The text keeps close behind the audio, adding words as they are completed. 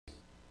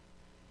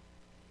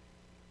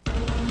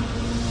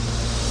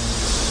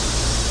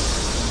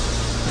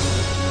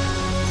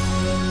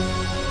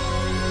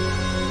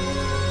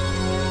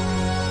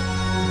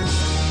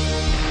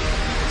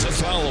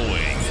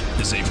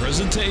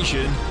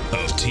presentation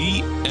of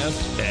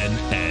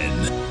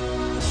TFNN.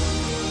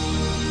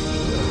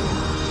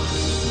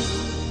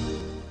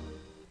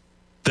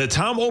 The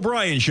Tom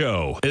O'Brien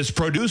Show is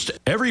produced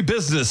every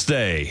business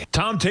day.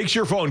 Tom takes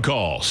your phone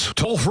calls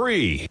toll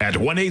free at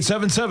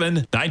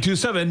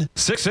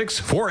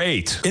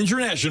 1-877-927-6648.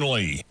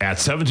 Internationally at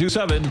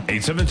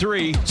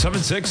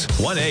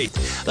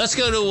 727-873-7618. Let's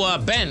go to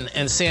Ben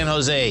in San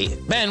Jose.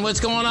 Ben,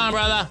 what's going on,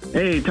 brother?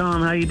 Hey,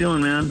 Tom, how you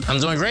doing, man? I'm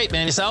doing great,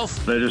 man.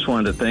 Yourself? I just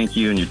wanted to thank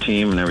you and your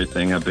team and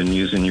everything. I've been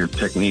using your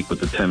technique with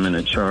the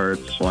 10-minute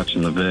charts,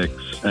 watching the VIX,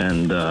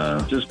 and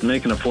just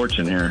making a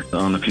fortune here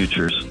on the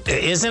futures.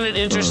 Isn't it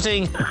interesting?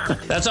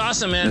 That's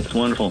awesome, man. It's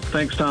wonderful.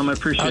 Thanks, Tom. I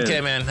appreciate it. Okay,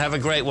 man. Have a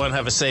great one.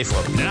 Have a safe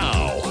one.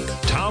 Now,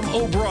 Tom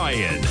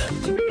O'Brien.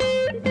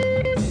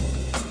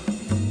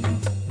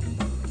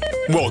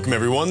 Welcome,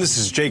 everyone. This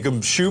is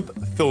Jacob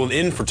Shoup filling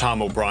in for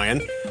Tom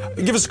O'Brien.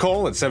 Give us a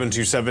call at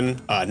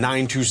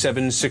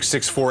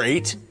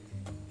 727-927-6648.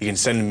 You can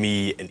send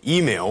me an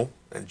email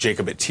at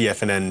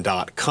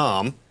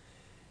jacob@tfnn.com.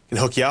 Can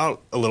hook you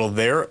out a little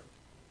there.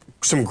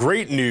 Some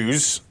great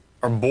news.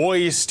 Our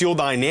boy Steel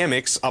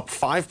Dynamics up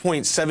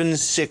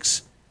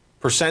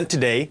 5.76%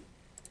 today.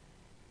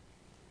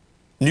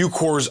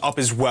 Nucor's up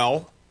as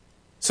well.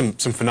 Some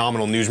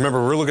phenomenal news.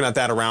 Remember, we're looking at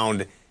that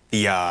around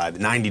the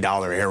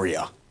 $90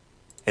 area.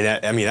 And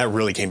that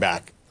really came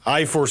back.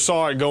 I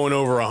foresaw it going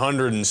over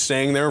 100 and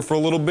staying there for a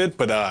little bit,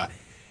 but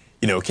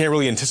can't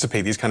really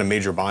anticipate these kind of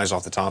major buys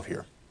off the top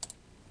here.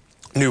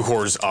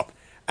 Nucor's up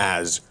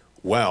as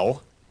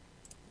well.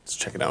 Let's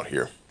check it out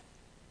here.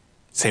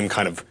 Same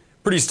kind of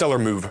pretty stellar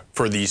move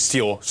for the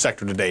steel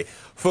sector today.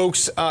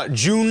 Folks,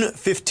 June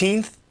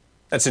 15th,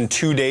 that's in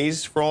 2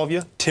 days for all of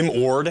you. Tim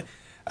Ord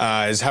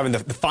is having the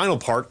final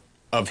part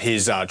of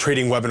his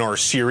trading webinar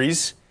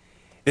series.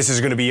 This is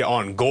going to be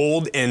on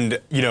gold,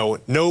 and,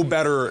 no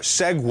better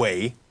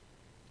segue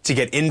to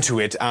get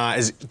into it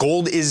as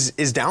gold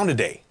is down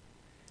today.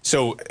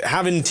 So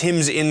having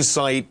Tim's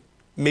insight,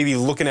 maybe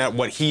looking at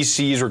what he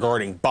sees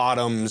regarding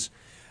bottoms,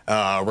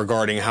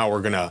 regarding how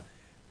we're going to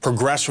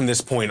progress from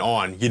this point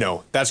on,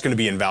 that's going to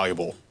be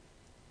invaluable.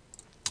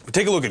 But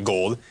take a look at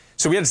gold.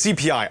 So we had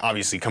CPI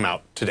obviously come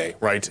out today,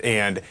 right?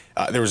 And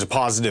there was a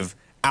positive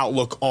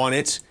outlook on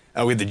it.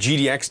 We had the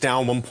GDX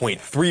down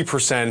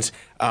 1.3%.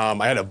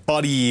 I had a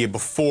buddy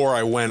before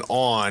I went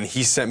on,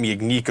 he sent me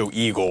Agnico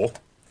Eagle.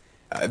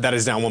 That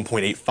is down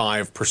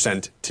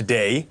 1.85%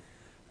 today.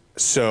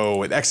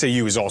 So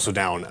XAU is also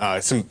down.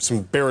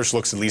 Some bearish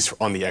looks, at least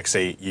on the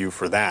XAU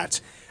for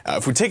that.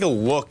 If we take a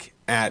look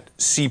at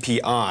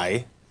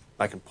CPI,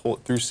 I can pull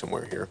it through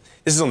somewhere here.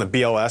 This is on the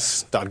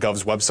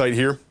BLS.gov's website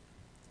here.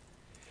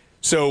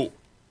 So,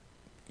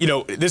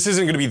 this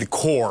isn't going to be the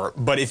core,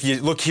 but if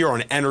you look here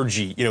on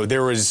energy,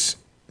 this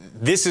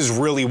is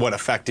really what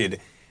affected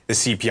the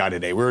CPI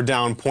today. We were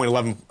down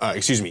down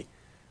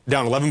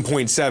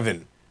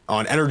 11.7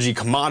 on energy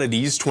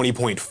commodities,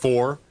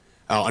 20.4,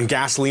 on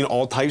gasoline,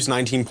 all types,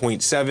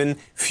 19.7,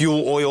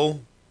 fuel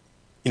oil,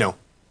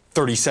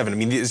 37. I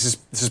mean, this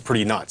is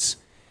pretty nuts.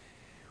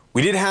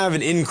 We did have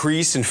an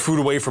increase in food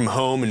away from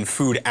home and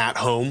food at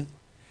home.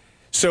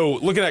 So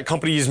looking at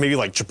companies maybe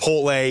like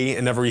Chipotle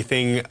and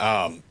everything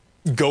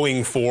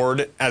going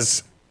forward,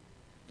 as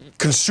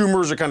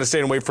consumers are kind of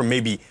staying away from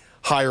maybe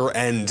higher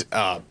end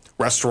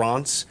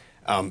restaurants,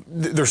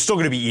 they're still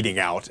going to be eating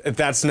out.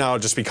 That's now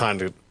just become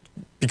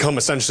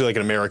essentially like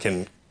an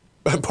American,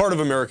 part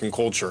of American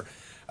culture.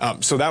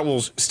 So that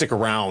will stick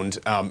around,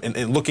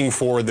 and looking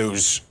for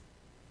those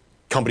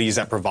companies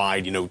that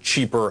provide,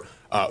 cheaper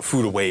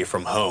food away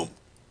from home.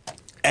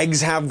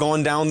 Eggs have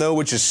gone down, though,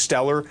 which is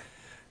stellar.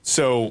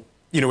 So,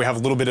 we have a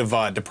little bit of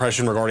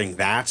depression regarding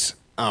that.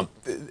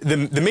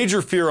 The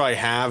major fear I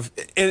have,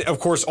 and of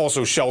course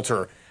also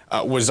shelter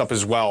was up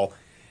as well.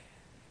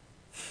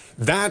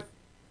 That,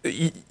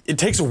 it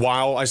takes a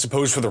while, I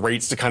suppose, for the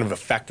rates to kind of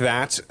affect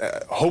that.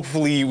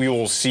 Hopefully we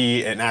will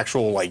see an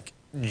actual,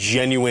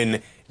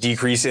 genuine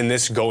decrease in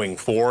this going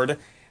forward.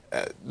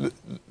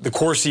 The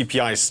core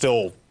CPI is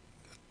still,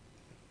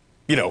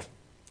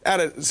 at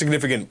a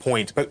significant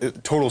point,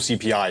 but total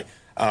CPI,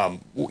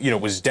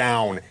 was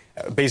down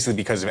basically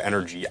because of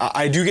energy.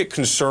 I do get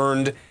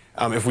concerned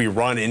if we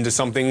run into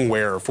something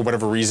where, for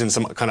whatever reason,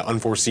 some kind of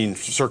unforeseen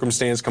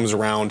circumstance comes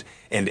around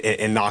and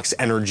knocks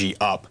energy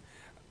up.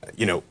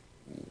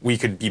 We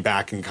could be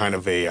back in kind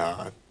of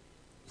a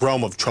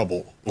realm of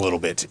trouble a little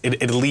bit,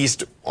 at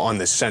least on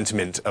the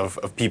sentiment of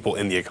people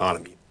in the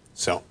economy.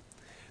 So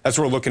that's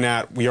what we're looking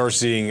at. We are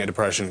seeing a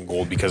depression in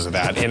gold because of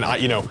that. And,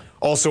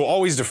 also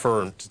always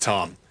defer to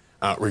Tom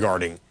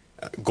regarding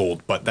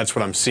gold, but that's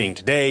what I'm seeing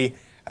today.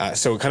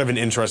 So kind of an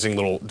interesting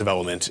little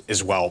development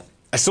as well.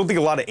 I still think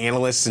a lot of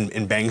analysts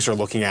and banks are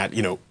looking at,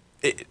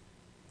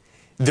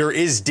 there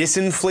is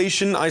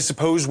disinflation, I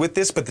suppose, with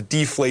this, but the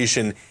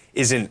deflation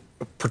isn't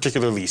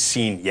particularly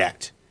seen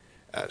yet.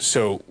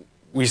 So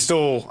we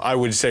still, I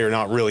would say, are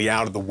not really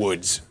out of the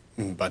woods,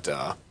 but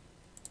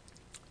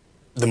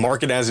the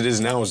market as it is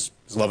now is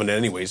loving it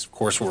anyways. Of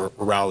course, we're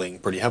rallying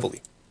pretty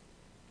heavily.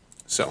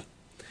 So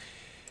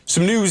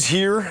some news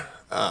here.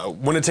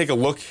 Want to take a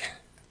look?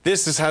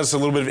 This has a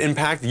little bit of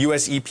impact. The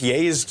U.S.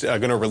 EPA is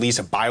going to release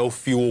a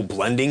biofuel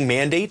blending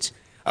mandate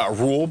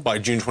rule by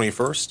June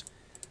 21st.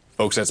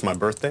 Folks, that's my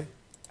birthday.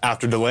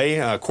 After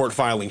delay, court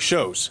filing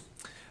shows.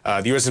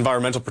 The U.S.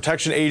 Environmental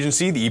Protection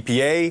Agency, the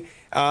EPA,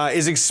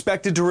 is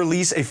expected to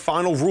release a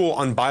final rule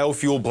on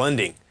biofuel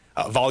blending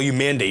volume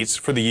mandates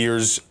for the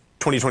years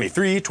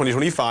 2023,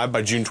 2025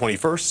 by June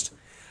 21st,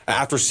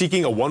 after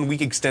seeking a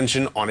one-week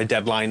extension on a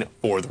deadline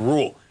for the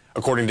rule,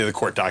 according to the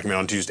court document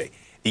on Tuesday.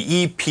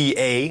 The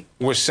EPA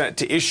was set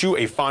to issue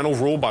a final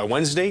rule by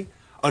Wednesday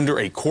under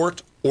a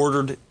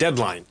court-ordered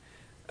deadline,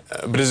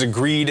 but has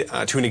agreed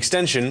to an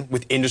extension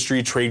with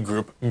industry trade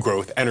group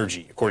Growth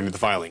Energy, according to the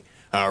filing.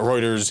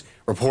 Reuters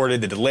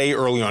reported the delay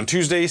early on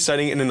Tuesday,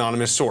 citing an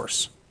anonymous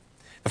source.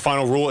 The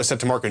final rule is set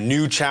to mark a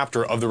new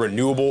chapter of the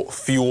Renewable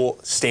Fuel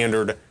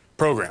Standard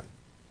program,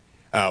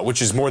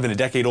 which is more than a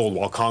decade old.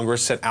 While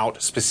Congress set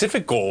out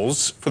specific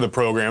goals for the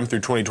program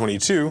through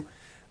 2022,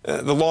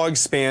 the law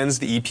expands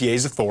the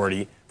EPA's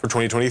authority for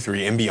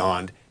 2023 and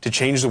beyond to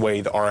change the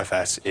way the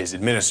RFS is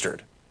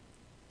administered.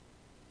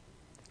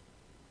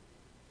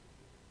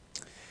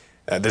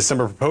 The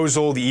December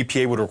proposal, the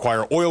EPA would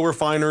require oil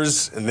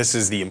refiners, and this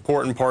is the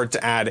important part,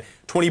 to add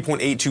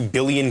 20.82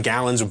 billion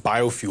gallons of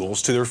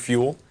biofuels to their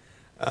fuel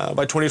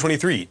by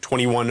 2023,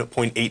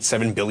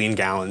 21.87 billion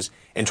gallons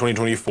in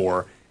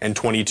 2024, and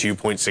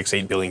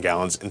 22.68 billion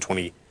gallons in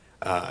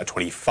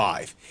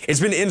 2025. It's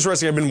been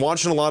interesting. I've been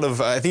watching a lot of,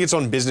 I think it's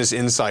on Business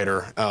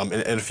Insider and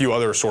a few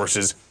other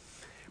sources,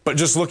 but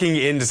just looking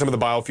into some of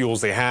the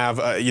biofuels they have,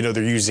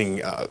 they're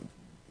using a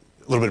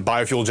little bit of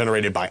biofuel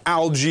generated by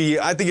algae.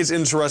 I think it's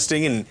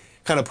interesting and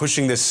kind of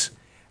pushing this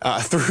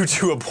through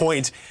to a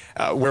point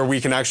where we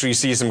can actually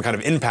see some kind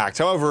of impact.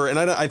 However, and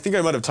I think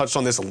I might have touched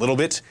on this a little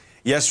bit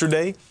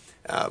yesterday,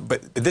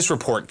 but this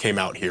report came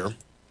out here,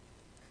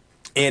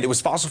 and it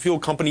was fossil fuel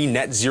company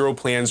net zero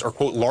plans are,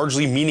 quote,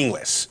 largely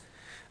meaningless.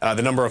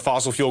 The number of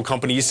fossil fuel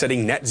companies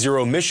setting net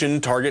zero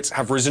emission targets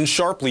have risen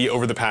sharply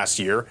over the past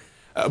year,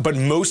 but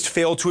most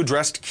fail to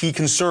address key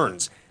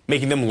concerns,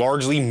 making them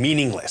largely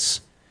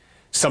meaningless.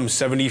 Some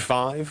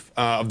 75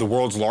 of the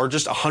world's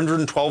largest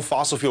 112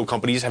 fossil fuel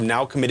companies have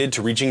now committed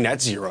to reaching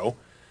net zero.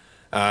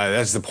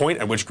 That's the point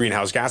at which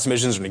greenhouse gas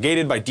emissions are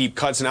negated by deep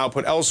cuts in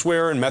output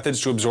elsewhere and methods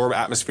to absorb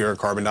atmospheric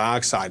carbon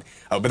dioxide.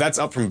 But that's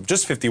up from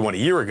just 51 a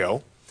year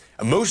ago.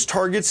 Most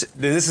targets,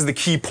 this is the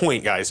key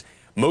point, guys,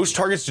 most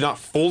targets do not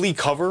fully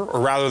cover,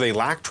 or rather they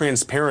lack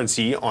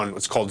transparency on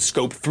what's called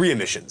Scope 3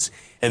 emissions.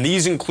 And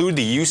these include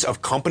the use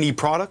of company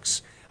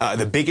products,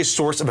 the biggest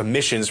source of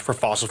emissions for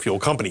fossil fuel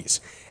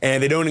companies.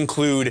 And they don't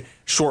include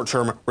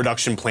short-term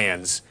reduction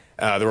plans,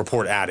 the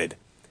report added.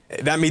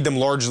 That made them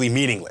largely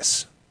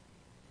meaningless.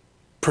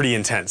 Pretty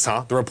intense,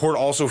 huh? The report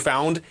also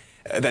found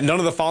that none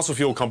of the fossil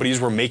fuel companies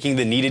were making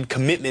the needed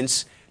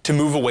commitments to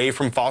move away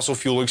from fossil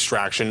fuel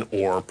extraction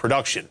or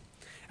production.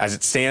 As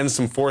it stands,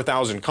 some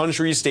 4,000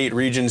 countries, state,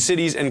 regions,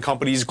 cities, and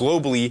companies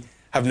globally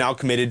have now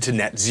committed to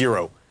net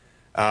zero.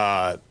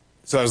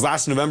 So that was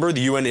last November,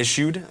 the UN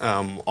issued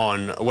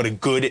on what a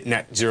good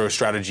net zero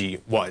strategy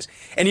was.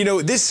 And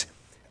this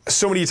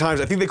so many times,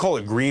 I think they call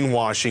it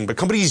greenwashing, but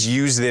companies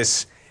use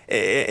this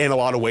in a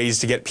lot of ways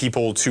to get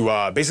people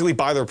to basically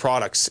buy their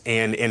products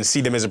and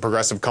see them as a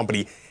progressive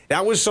company.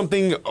 That was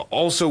something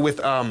also with,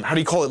 how do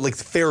you call it, like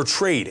fair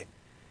trade.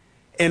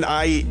 And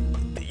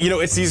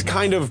it's these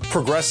kind of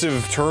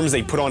progressive terms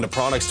they put onto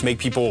products to make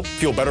people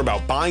feel better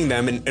about buying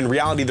them. And in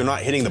reality, they're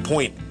not hitting the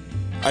point.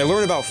 I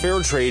learned about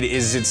fair trade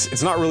is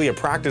it's not really a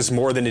practice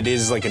more than it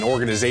is like an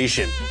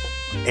organization.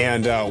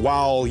 And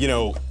while,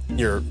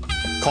 your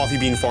coffee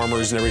bean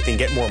farmers and everything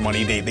get more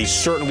money, they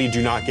certainly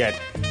do not get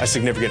a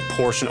significant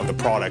portion of the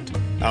product,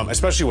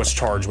 especially what's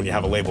charged when you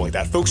have a label like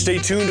that. Folks, stay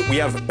tuned. We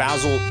have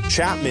Basil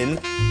Chapman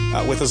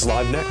with us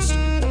live next.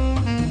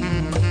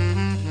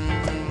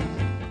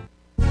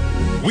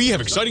 We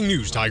have exciting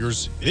news,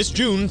 Tigers. This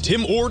June,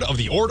 Tim Ord of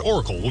the Ord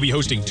Oracle will be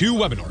hosting 2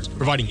 webinars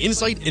providing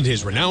insight into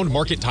his renowned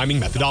market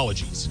timing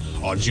methodologies.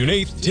 On June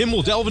 8th, Tim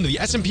will delve into the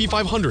S&P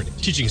 500,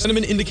 teaching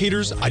sentiment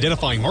indicators,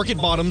 identifying market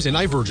bottoms and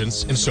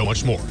divergence, and so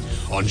much more.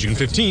 On June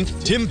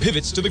 15th, Tim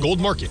pivots to the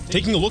gold market,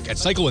 taking a look at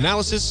cycle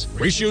analysis,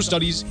 ratio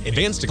studies,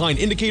 advanced decline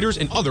indicators,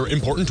 and other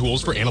important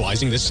tools for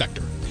analyzing this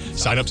sector.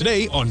 Sign up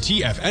today on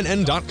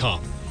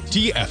TFNN.com.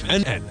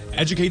 TFNN,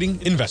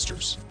 educating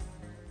investors.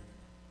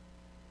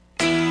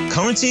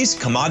 Currencies,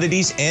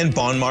 commodities, and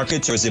bond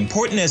markets are as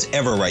important as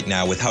ever right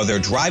now with how they're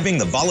driving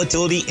the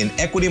volatility in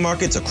equity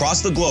markets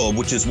across the globe,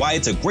 which is why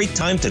it's a great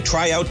time to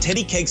try out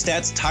Teddy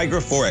Kegstad's Tiger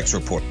Forex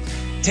Report.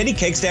 Teddy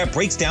Kegstad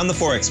breaks down the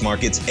Forex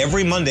markets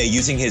every Monday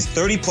using his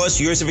 30-plus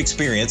years of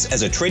experience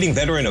as a trading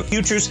veteran of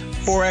futures,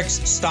 Forex,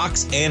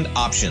 stocks, and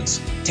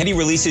options. Teddy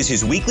releases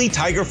his weekly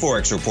Tiger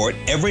Forex Report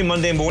every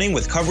Monday morning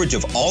with coverage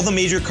of all the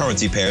major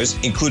currency pairs,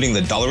 including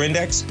the dollar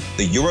index,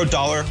 the euro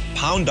dollar,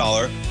 pound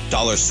dollar,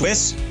 dollar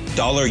Swiss,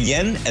 dollar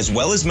yen, as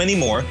well as many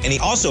more, and he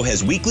also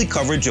has weekly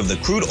coverage of the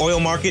crude oil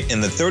market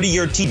and the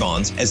 30-year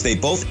T-bonds, as they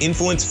both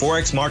influence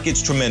Forex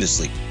markets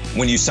tremendously.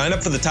 When you sign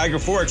up for the Tiger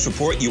Forex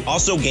Report, you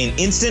also gain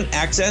instant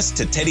access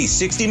to Teddy's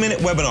 60-minute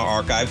webinar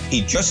archive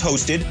he just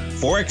hosted,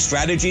 Forex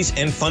Strategies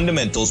and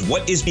Fundamentals,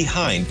 What is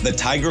Behind the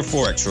Tiger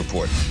Forex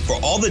Report. For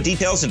all the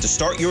details and to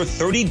start your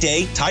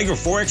 30-day Tiger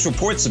Forex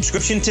Report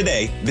subscription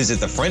today, visit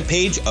the front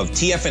page of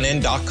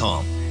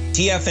TFNN.com.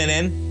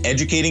 TFNN,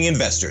 educating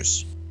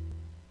investors.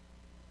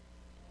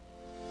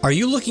 Are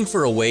you looking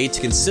for a way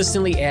to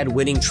consistently add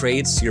winning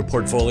trades to your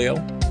portfolio?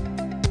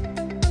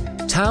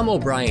 Tom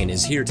O'Brien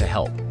is here to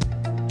help.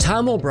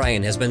 Tom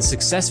O'Brien has been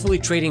successfully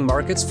trading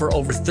markets for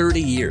over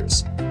 30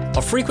 years.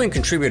 A frequent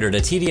contributor to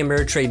TD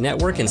Ameritrade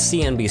Network and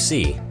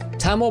CNBC,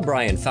 Tom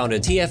O'Brien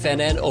founded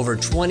TFNN over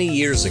 20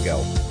 years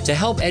ago to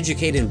help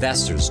educate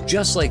investors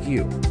just like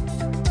you.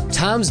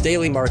 Tom's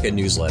daily market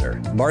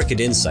newsletter, Market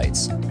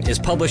Insights, is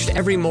published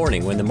every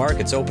morning when the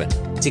markets open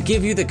to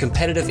give you the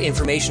competitive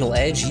informational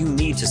edge you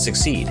need to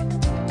succeed.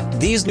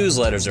 These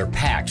newsletters are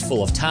packed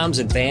full of Tom's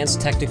advanced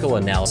technical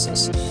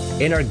analysis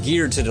and are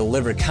geared to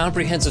deliver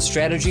comprehensive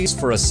strategies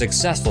for a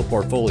successful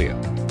portfolio.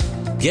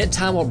 Get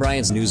Tom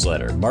O'Brien's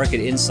newsletter, Market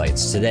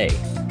Insights, today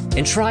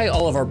and try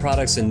all of our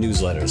products and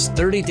newsletters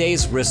 30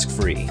 days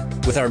risk-free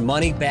with our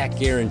money-back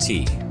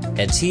guarantee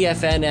at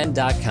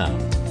TFNN.com.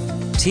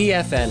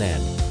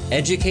 TFNN,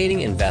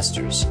 educating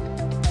investors.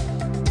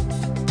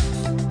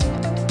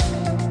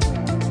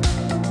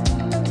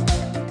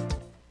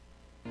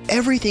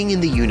 Everything in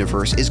the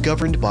universe is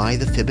governed by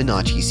the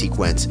Fibonacci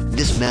sequence.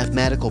 This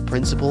mathematical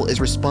principle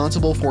is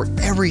responsible for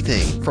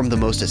everything from the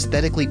most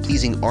aesthetically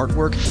pleasing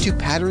artwork to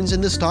patterns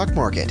in the stock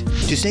market.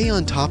 To stay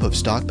on top of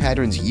stock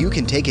patterns you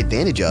can take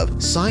advantage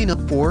of, sign up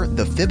for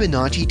the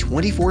Fibonacci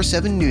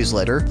 24/7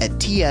 newsletter at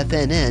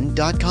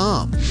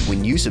TFNN.com.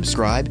 When you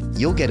subscribe,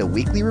 you'll get a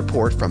weekly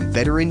report from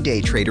veteran day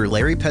trader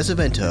Larry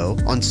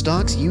Pesavento on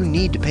stocks you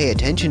need to pay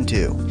attention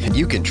to. And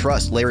you can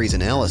trust Larry's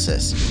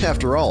analysis.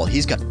 After all,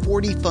 he's got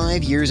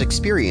 45 years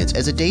experience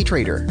as a day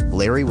trader.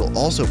 Larry will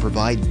also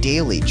provide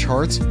daily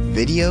charts,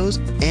 videos,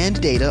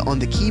 and data on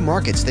the key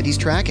markets that he's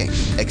tracking.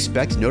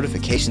 Expect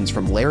notifications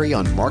from Larry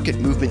on market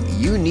movement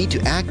you need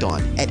to act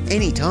on at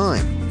any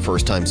time.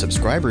 First-time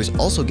subscribers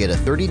also get a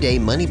 30-day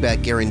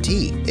money-back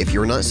guarantee. If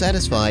you're not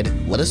satisfied,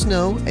 let us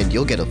know and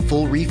you'll get a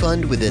full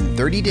refund within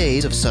 30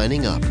 days of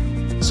signing up.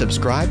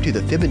 Subscribe to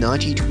the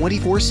Fibonacci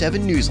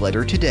 24/7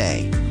 newsletter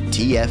today.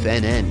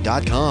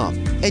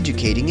 TFNN.com,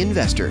 educating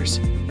investors.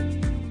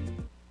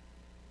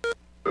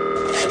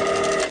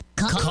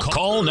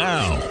 Call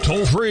now,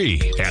 toll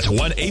free at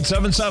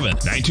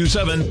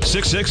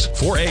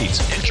 1-877-927-6648.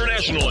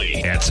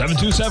 Internationally at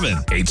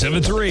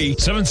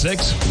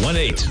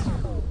 727-873-7618.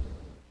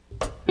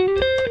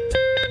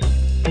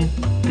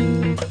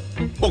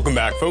 Welcome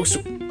back, folks.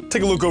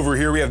 Take a look over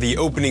here. We have the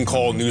opening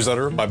call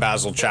newsletter by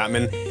Basil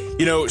Chapman.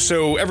 You know,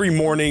 so every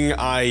morning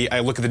I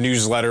look at the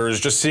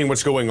newsletters, just seeing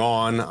what's going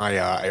on.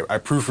 I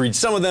proofread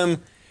some of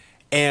them,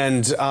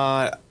 and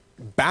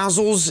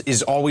Basil's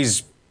is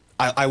always,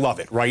 I love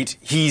it, right?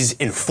 He's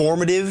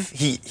informative.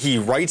 He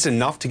writes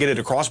enough to get it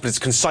across, but it's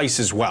concise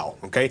as well,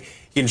 okay?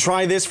 You can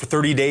try this for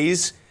 30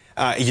 days.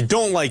 If you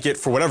don't like it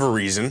for whatever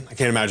reason, I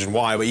can't imagine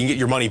why, but you can get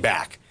your money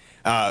back.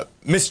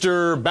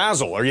 Mr.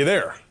 Basil, are you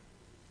there?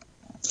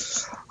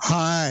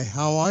 Hi,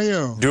 how are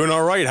you? Doing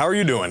all right. How are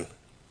you doing?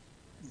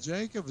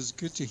 Jacob, it's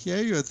good to hear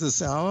you at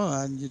this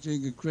hour, and you're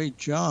doing a great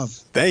job.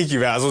 Thank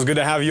you, Basil. It's good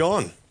to have you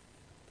on.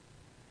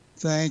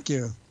 Thank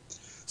you.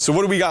 So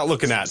what do we got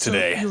looking at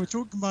today? You were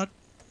talking about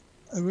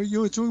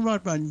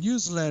my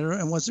newsletter,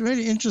 and what's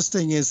really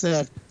interesting is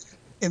that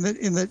in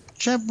the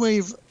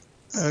Chapwave,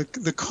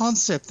 the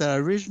concept that I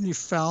originally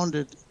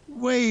founded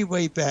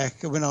way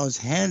back when I was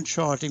hand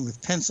charting with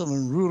pencil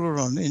and ruler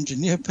on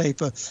engineer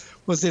paper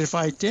was that if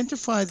I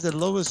identified the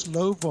lowest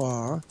low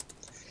bar,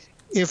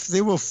 if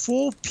there were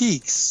 4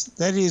 peaks,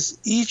 that is,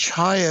 each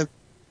higher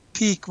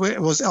peak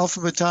was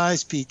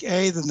alphabetized, peak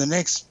A, then the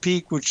next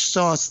peak, which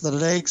starts, the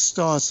leg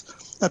starts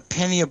a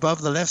penny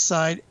above the left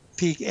side,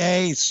 peak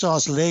A, it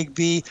starts leg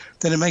B,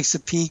 then it makes a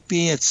peak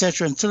B,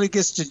 etc., until it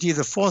gets to D,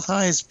 the 4th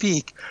highest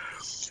peak.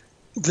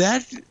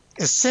 That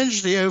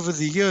essentially over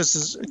the years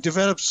has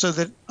developed so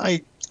that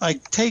I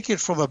take it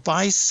from a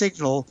buy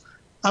signal,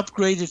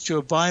 upgrade it to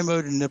a buy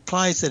mode, and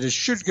applies that it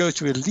should go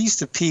to at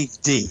least a peak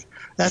D.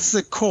 That's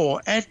the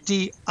core. At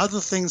D, other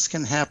things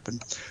can happen.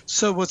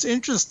 So what's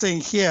interesting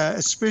here,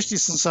 especially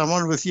since I'm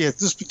on with you at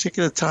this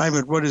particular time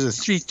at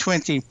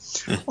 3:20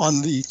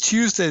 on the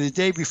Tuesday, the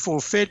day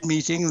before Fed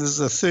meeting, this is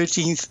the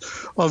 13th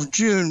of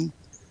June,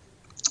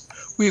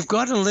 we've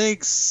got a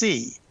leg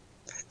C.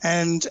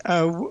 And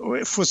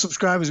for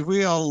subscribers,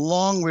 we are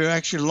long. We're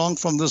actually long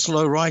from this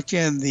low right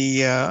here in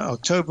the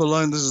October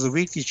low. This is the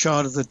weekly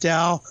chart of the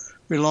Dow.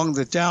 We're long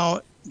the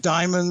Dow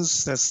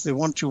diamonds. That's the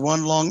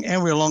 1-to-1 long,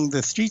 and we're long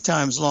the 3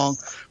 times long.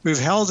 We've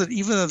held it,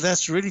 even though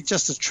that's really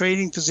just a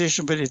trading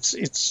position, but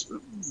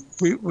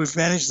we've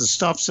managed. The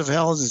stops have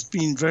held. It's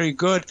been very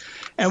good,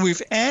 and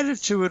we've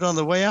added to it on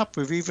the way up.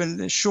 We've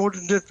even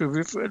shortened it.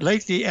 We've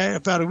lately,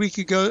 about a week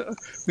ago,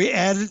 we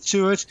added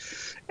to it.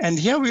 And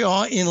here we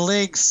are in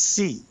leg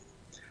C.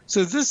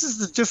 So this is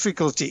the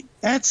difficulty.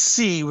 At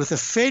sea, with a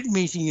Fed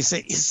meeting, you say,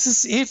 is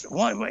this it?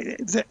 Why?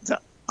 The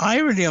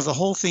irony of the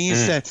whole thing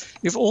is that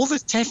if all the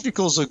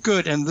technicals are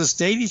good, and this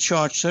daily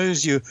chart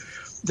shows you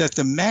that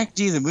the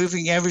MACD, the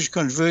moving average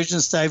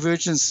convergence,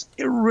 divergence,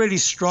 is really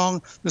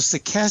strong. The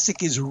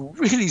stochastic is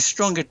really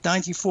strong at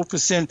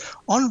 94%.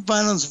 On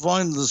balance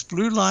volume, this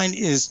blue line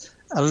is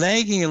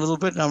lagging a little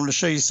bit, and I'm going to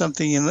show you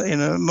something in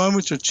a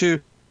moment or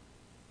two.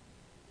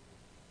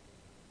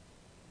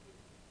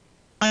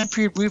 Time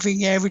period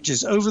moving average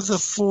is over the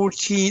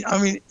 14.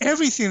 I mean,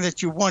 everything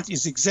that you want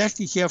is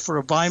exactly here for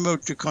a buy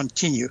mode to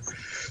continue.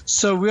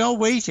 So we are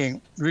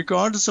waiting,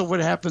 regardless of what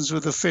happens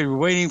with the Fed. We're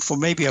waiting for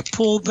maybe a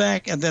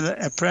pullback and then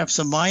perhaps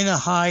a minor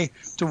high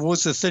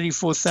towards the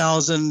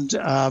 34,000.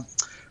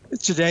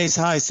 Today's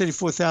high is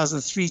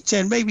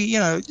 34,310, maybe,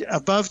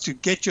 above to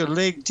get your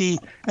leg D.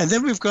 And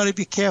then we've got to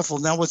be careful.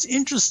 Now, what's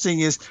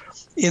interesting is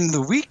in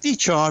the weekly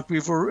chart,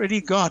 we've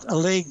already got a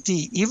leg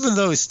D, even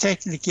though it's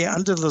technically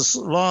under this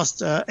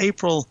last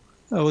April.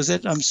 Was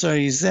it? I'm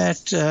sorry. Is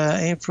that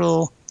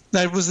April?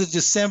 No, it was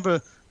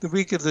the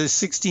week of the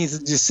 16th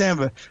of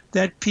December.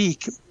 That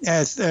peak in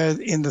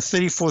the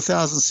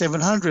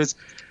 34,700s.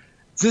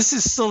 This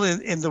is still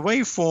in the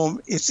waveform.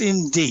 It's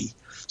in D.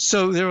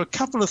 So there are a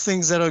couple of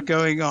things that are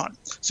going on.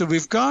 So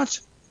we've got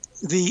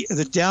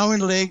the Dow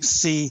in leg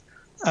C.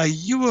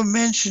 You were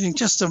mentioning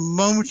just a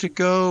moment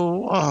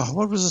ago,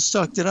 what was the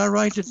stock? Did I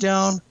write it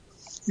down?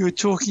 You were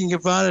talking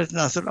about it,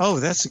 and I thought,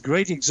 that's a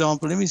great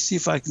example. Let me see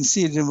if I can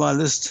see it in my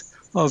list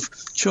of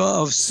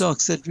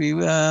stocks that we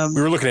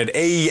were looking at.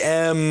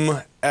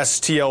 AEM,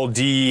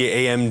 STLD,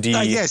 AMD.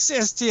 Yes,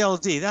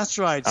 STLD. That's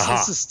right.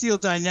 This is Steel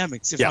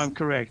Dynamics, if I'm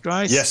correct,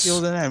 right? Yes.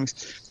 Steel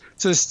Dynamics.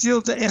 So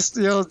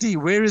STLD,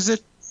 where is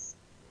it?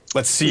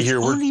 Let's see here.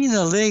 It's only in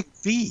a leg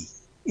B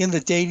in the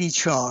daily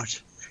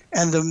chart.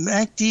 And the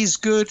MACD is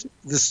good.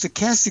 The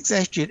stochastic's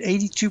actually at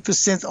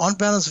 82%.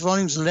 On-balance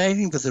volume's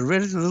lagging, but the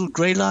red little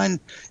gray line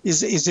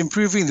is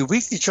improving. The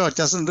weekly chart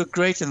doesn't look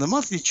great, and the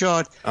monthly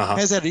chart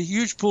has had a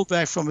huge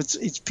pullback from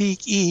its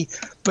peak E,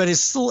 but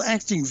it's still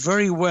acting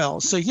very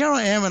well. So here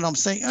I am, and I'm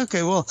saying,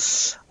 okay, well,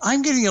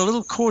 I'm getting a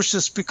little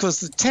cautious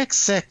because the tech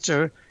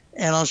sector,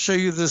 and I'll show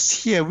you this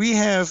here, we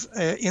have,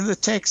 in the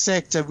tech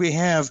sector, we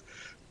have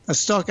a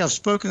stock I've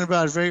spoken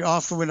about very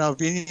often when I've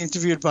been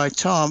interviewed by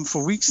Tom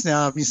for weeks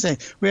now. I've been saying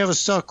we have a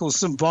stock called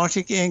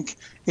Symbotic Inc.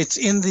 It's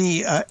in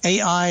the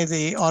AI,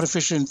 the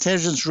artificial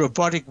intelligence,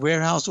 robotic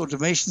warehouse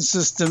automation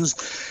systems,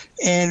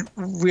 and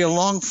we're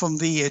long from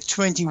the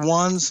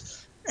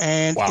 21s,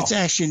 and it's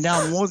actually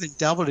now more than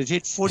doubled. It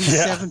hit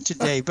 47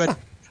 today, but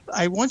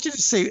I wanted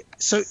to say,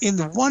 so in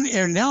the one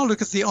area, now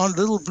look at the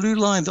little blue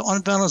line, the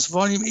on-balance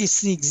volume.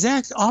 It's the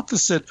exact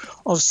opposite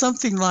of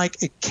something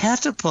like a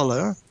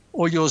Caterpillar,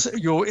 or your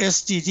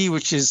SDD,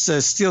 which is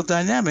Steel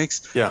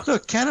Dynamics. Yeah.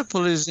 Look,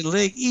 Caterpillar is in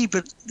leg E,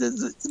 but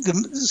the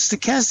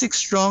stochastic's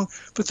strong,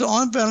 but the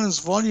on-balance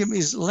volume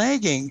is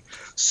lagging.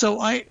 So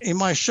in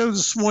my show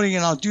this morning,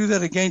 and I'll do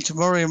that again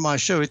tomorrow in my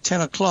show at 10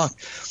 o'clock,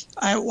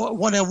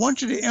 what I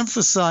wanted to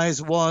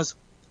emphasize was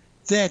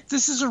that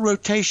this is a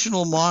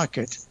rotational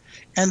market,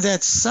 and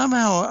that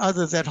somehow or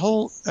other that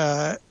whole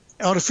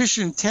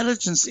artificial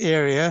intelligence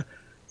area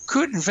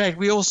could, in fact,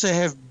 we also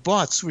have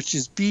BOTZ, which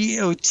is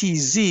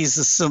BOTZ is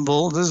the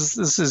symbol. This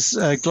is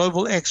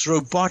Global X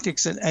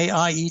Robotics and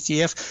AI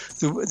ETF.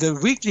 The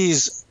weekly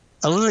is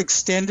a little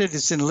extended.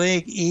 It's in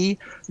leg E.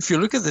 If you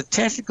look at the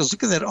technicals,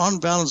 look at that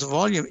on-balance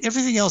volume.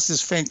 Everything else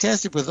is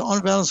fantastic, but the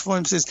on-balance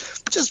volume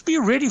says just be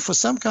ready for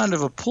some kind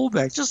of a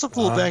pullback. Just a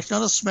pullback,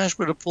 not a smash,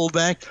 but a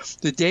pullback.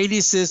 The daily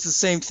says the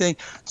same thing.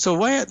 So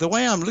the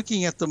way I'm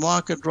looking at the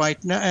market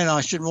right now, and I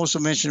should also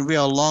mention we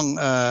are long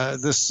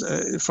this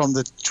from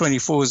the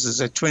 24s is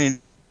at 20.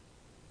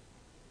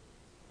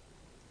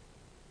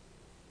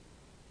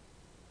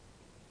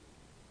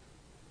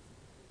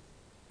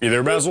 You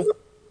there, Basil?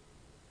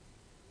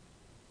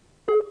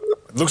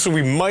 It looks like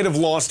we might have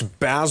lost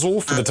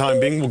Basil for the time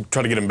being. We'll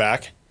try to get him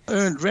back.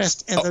 Earned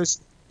rest and those.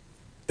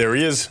 There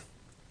he is.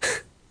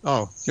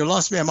 Oh, you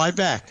lost me. Am I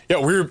back? Yeah,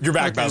 you're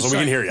back, Basil. Sorry.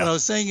 We can hear you. What I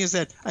was saying is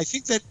that I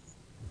think that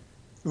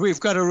we've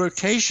got a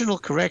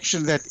rotational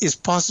correction that is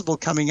possible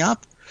coming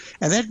up.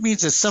 And that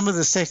means that some of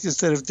the sectors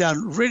that have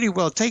done really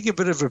well take a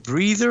bit of a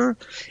breather.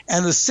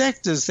 And the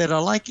sectors that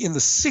are like in the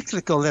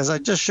cyclical, as I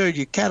just showed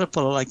you,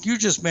 Caterpillar, like you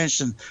just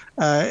mentioned,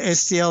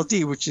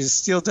 STLD, which is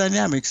Steel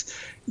Dynamics,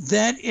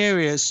 that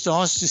area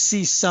starts to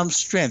see some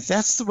strength.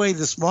 That's the way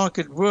this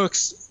market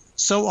works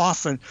so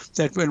often,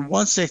 that when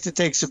one sector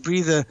takes a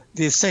breather,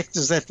 the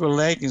sectors that were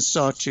lagging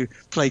start to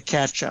play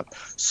catch up.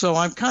 So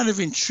I'm kind of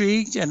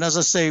intrigued. And as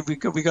I say, we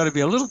got to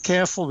be a little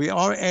careful. We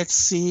are at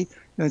sea.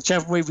 In the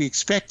Chapman wave, we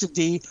expect a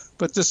D,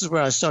 but this is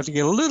where I start to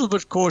get a little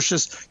bit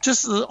cautious.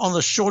 Just on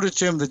the shorter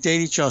term, the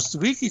daily charts, the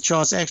weekly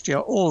charts actually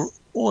are all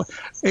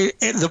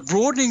the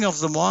broadening of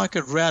the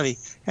market rally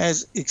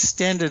has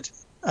extended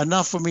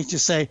enough for me to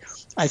say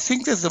I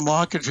think that the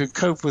market could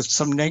cope with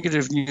some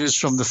negative news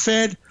from the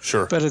Fed.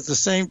 Sure. But at the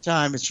same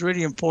time, it's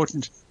really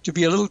important to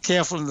be a little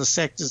careful in the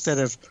sectors that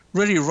have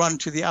really run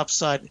to the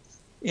upside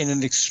in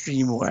an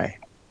extreme way.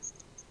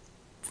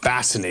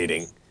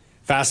 Fascinating.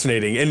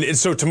 And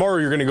so tomorrow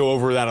you're going to go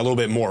over that a little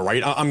bit more,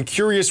 right? I'm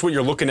curious what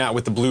you're looking at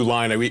with the blue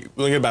line. We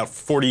only got about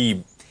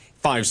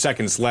 45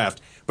 seconds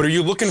left. But are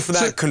you looking for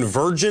that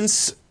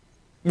convergence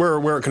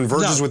where it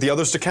converges with the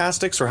other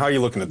stochastics, or how are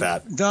you looking at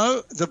that?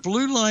 No, the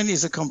blue line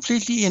is a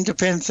completely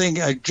independent thing.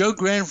 Joe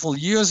Granville,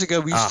 years ago,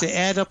 we used to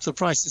add up the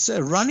price. It's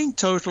a running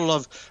total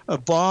of a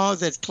bar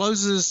that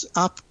closes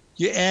up.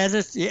 You add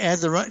it,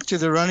 to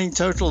the running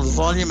total of the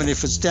volume, and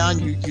if it's down,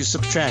 you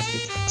subtract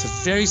it. It's a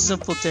very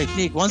simple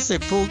technique. Once they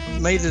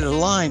made it a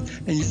line,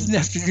 and you didn't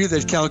have to do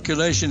that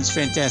calculation, it's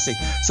fantastic.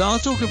 So I'll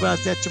talk about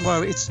that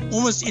tomorrow. It's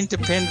almost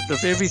independent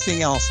of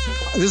everything else.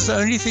 This is the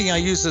only thing I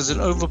use as an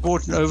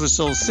overbought and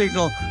oversold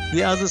signal.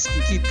 The others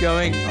can keep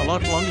going a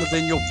lot longer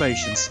than your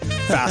patience.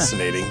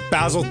 Fascinating.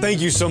 Basil, thank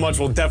you so much.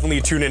 We'll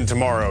definitely tune in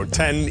tomorrow,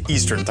 10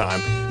 Eastern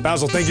time.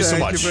 Basil, thank you so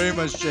much. Thank you very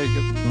much,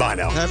 Jacob. Bye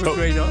now. Have a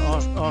great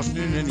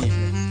afternoon and evening.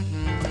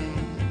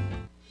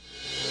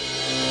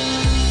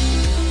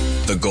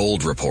 The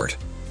Gold Report.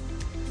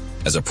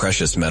 As a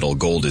precious metal,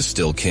 gold is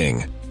still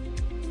king.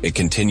 It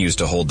continues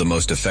to hold the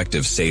most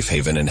effective safe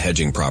haven and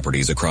hedging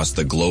properties across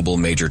the global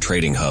major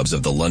trading hubs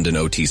of the London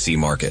OTC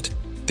market,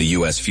 the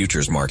U.S.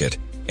 futures market,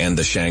 and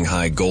the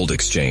Shanghai Gold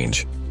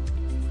Exchange.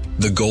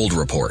 The Gold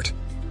Report.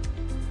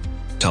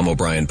 Tom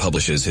O'Brien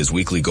publishes his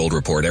weekly gold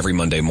report every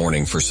Monday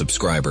morning for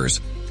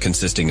subscribers,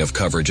 consisting of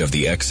coverage of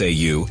the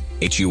XAU,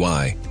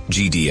 HUI,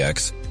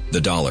 GDX,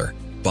 the dollar,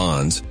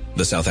 bonds,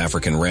 the South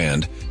African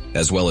rand,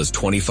 as well as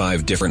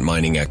 25 different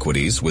mining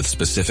equities with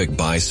specific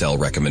buy-sell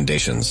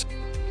recommendations.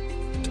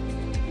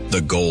 The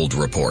Gold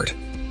Report.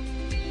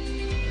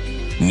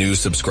 New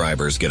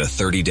subscribers get a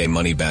 30-day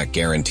money-back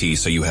guarantee,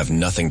 so you have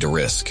nothing to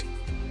risk.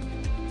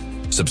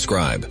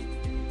 Subscribe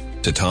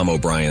to Tom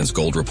O'Brien's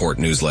Gold Report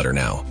newsletter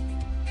now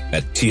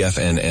at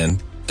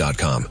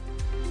TFNN.com.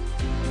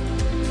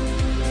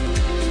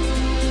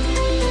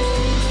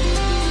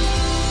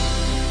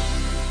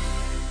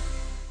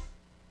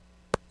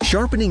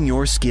 Sharpening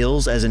your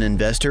skills as an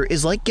investor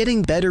is like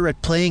getting better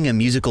at playing a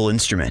musical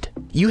instrument.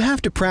 You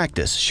have to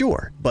practice,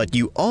 sure, but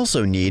you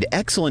also need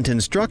excellent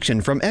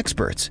instruction from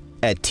experts.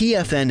 At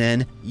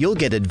TFNN, you'll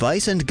get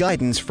advice and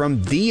guidance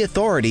from the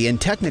authority in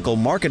technical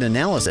market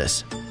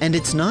analysis. And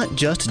it's not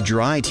just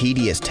dry,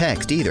 tedious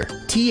text either.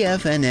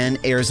 TFNN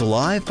airs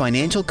live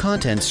financial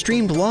content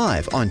streamed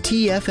live on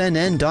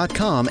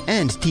TFNN.com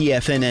and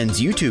TFNN's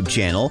YouTube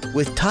channel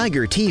with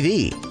Tiger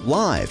TV,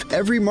 live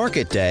every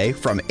market day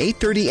from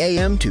 8:30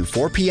 a.m. to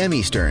 4 p.m.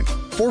 Eastern.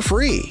 For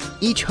free.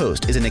 Each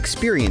host is an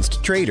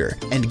experienced trader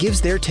and gives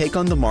their take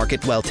on the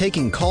market while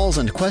taking calls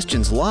and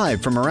questions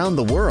live from around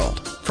the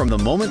world. From the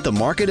moment the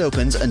market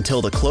opens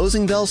until the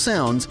closing bell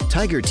sounds,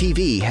 Tiger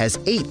TV has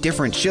 8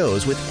 different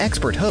shows with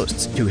expert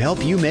hosts to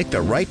help you make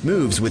the right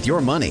moves with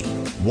your money.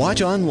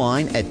 Watch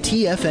online at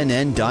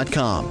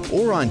TFNN.com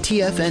or on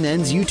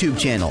TFNN's YouTube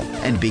channel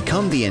and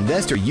become the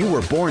investor you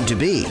were born to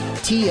be.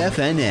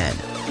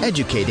 TFNN,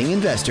 educating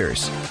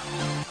investors.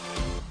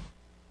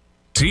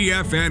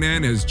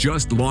 TFNN has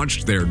just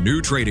launched their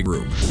new trading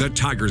room, the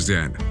Tiger's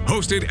Den,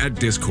 hosted at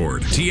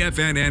Discord.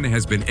 TFNN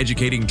has been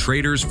educating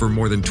traders for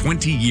more than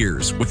 20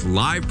 years with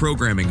live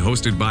programming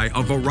hosted by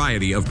a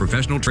variety of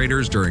professional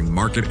traders during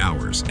market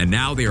hours. And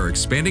now they are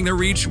expanding their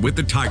reach with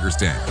the Tiger's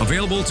Den,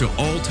 available to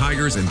all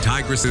Tigers and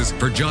Tigresses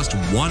for just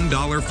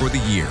 $1 for the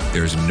year.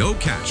 There's no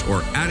catch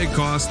or added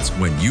costs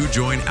when you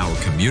join our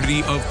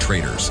community of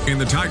traders. In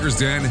the Tiger's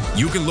Den,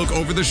 you can look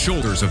over the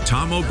shoulders of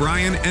Tom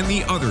O'Brien and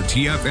the other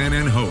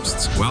TFNN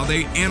hosts while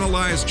they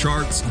analyze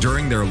charts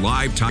during their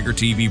live Tiger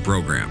TV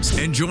programs,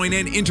 and join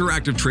an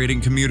interactive trading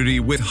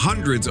community with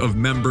hundreds of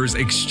members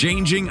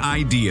exchanging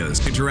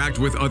ideas. Interact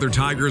with other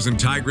Tigers and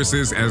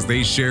Tigresses as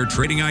they share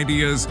trading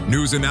ideas,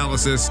 news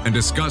analysis, and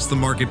discuss the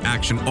market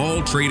action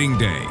all trading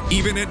day,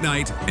 even at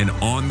night and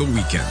on the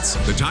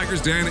weekends. The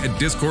Tiger's Den at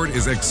Discord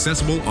is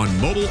accessible on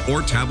mobile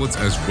or tablets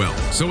as well,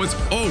 so it's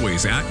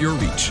always at your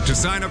reach. To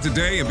sign up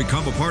today and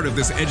become a part of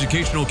this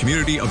educational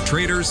community of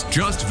traders,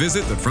 just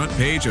visit the front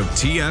page of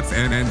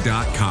TFNN.com.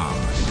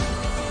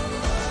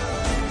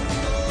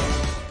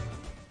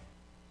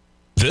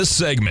 This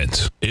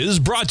segment is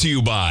brought to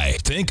you by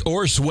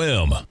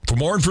Thinkorswim. For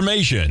more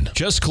information,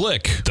 just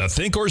click the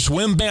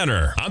Thinkorswim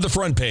banner on the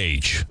front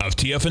page of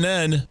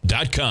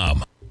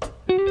TFNN.com.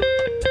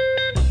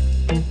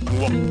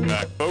 Welcome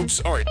back, folks.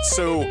 All right,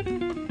 so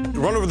to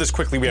run over this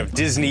quickly, we have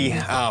Disney.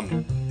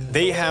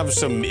 They have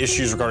some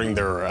issues regarding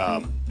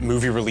their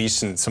movie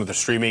release and some of the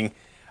streaming.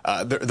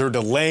 They're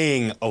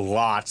delaying a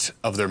lot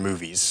of their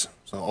movies.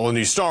 So all the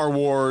new Star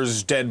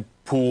Wars,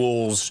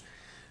 Deadpools,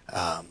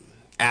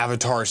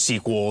 Avatar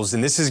sequels,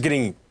 and this is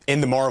getting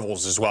in the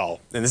Marvels as well.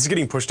 And this is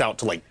getting pushed out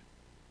to like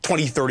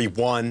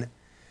 2031,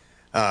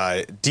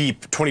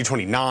 deep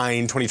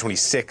 2029,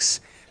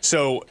 2026.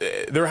 So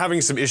they're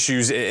having some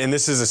issues, and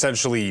this is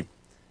essentially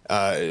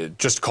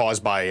just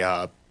caused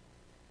by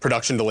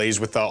production delays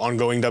with the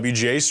ongoing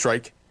WGA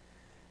strike,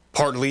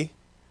 partly.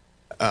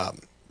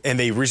 And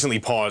they recently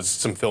paused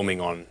some filming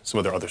on some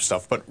of their other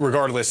stuff. But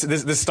regardless,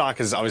 this stock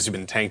has obviously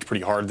been tanked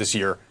pretty hard this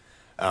year.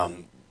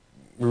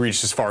 we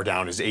reached as far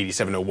down as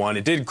 87.01.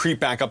 It did creep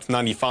back up to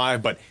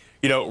 95, but,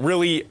 you know,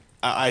 really,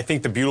 I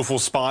think the beautiful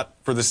spot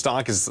for the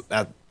stock is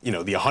at, you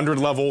know, the 100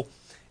 level,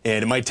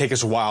 and it might take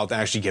us a while to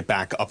actually get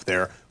back up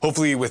there.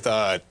 Hopefully with,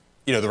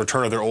 you know, the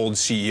return of their old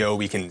CEO,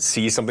 we can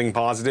see something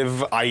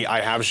positive.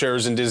 I have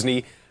shares in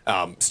Disney,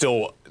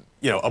 still,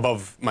 you know,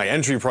 above my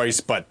entry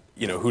price, but,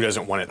 you know, who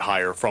doesn't want it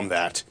higher from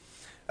that?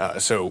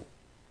 So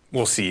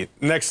we'll see.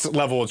 Next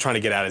level we're trying to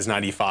get at is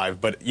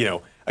 95, but, you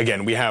know,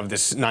 again, we have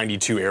this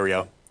 92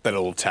 area that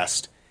it'll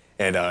test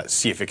and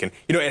see if it can.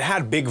 You know, it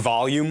had big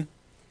volume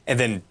and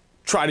then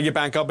try to get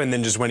back up and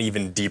then just went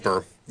even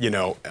deeper. You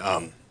know,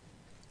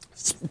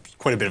 it's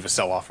quite a bit of a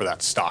sell-off for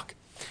that stock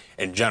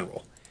in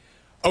general.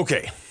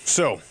 Okay,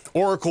 so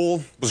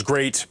Oracle was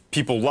great.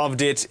 People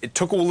loved it. It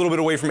took a little bit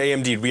away from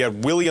AMD. We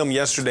had William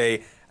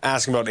yesterday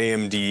asking about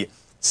AMD.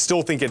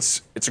 Still think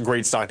it's a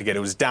great stock to get.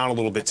 It was down a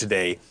little bit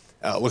today.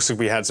 Looks like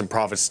we had some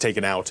profits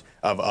taken out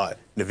of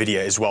NVIDIA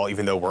as well,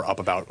 even though we're up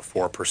about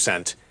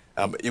 4%.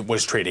 It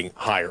was trading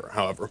higher,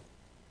 however.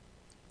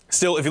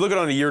 Still, if you look at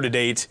it on a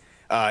year-to-date,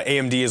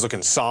 AMD is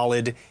looking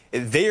solid.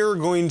 They're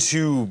going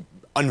to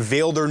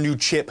unveil their new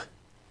chip,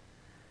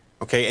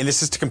 okay, and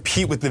this is to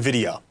compete with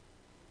NVIDIA.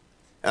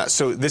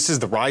 So this is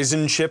the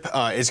Ryzen chip.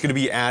 It's going to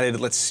be added,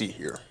 let's see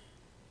here.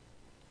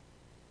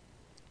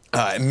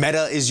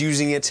 Meta is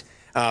using it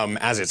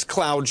as its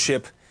cloud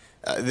chip.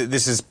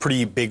 This is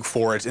pretty big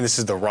for it, and this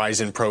is the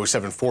Ryzen Pro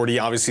 740.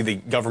 Obviously, the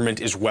government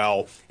as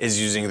well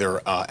is using their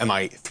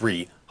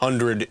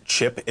MI300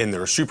 chip in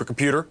their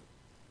supercomputer.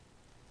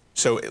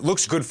 So it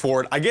looks good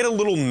for it. I get a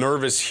little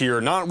nervous here,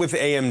 not with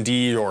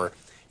AMD or,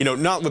 you know,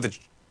 not with the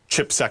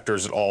chip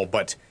sectors at all,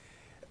 but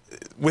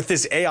with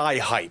this AI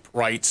hype,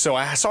 right? So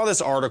I saw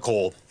this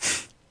article.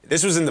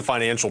 This was in the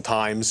Financial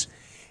Times,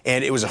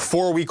 and it was a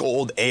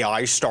 4-week-old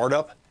AI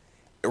startup.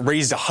 It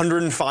raised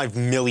 105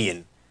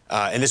 million.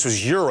 And this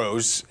was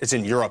euros. It's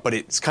in Europe, but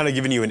it's kind of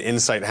giving you an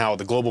insight how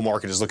the global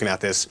market is looking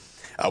at this.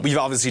 We've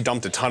obviously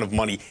dumped a ton of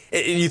money.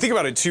 And you think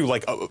about it, too,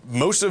 like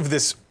most of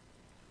this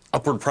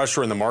upward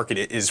pressure in the market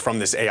is from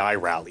this AI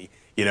rally,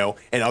 you know,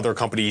 and other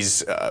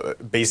companies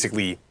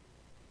basically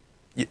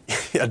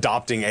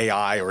adopting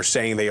AI or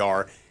saying they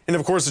are. And,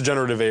 of course, the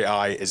generative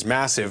AI is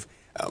massive,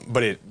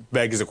 but it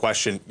begs the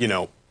question, you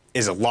know,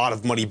 is a lot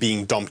of money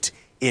being dumped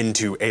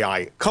into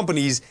AI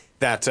companies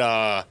that,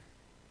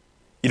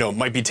 you know,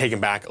 might be taken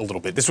back a little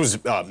bit. This was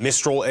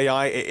Mistral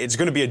AI. It's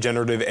going to be a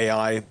generative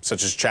AI,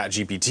 such as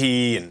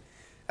ChatGPT and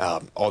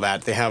all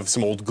that. They have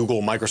some old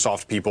Google,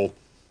 Microsoft people.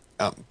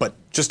 But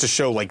just to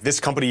show, like,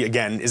 this company,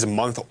 again, is a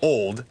month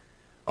old,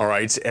 all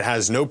right? It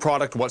has no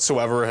product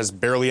whatsoever, has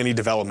barely any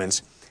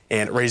development,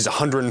 and it raised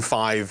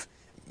 105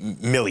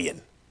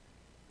 million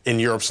in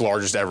Europe's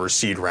largest ever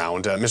seed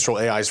round. Mistral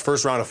AI's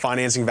first round of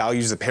financing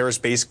values the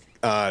Paris-based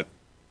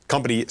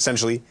company,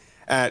 essentially,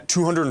 at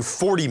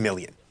 240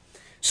 million.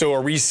 So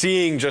are we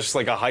seeing just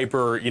like a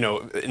hyper, you know,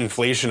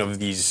 inflation of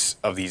these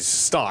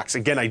stocks?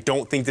 Again, I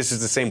don't think this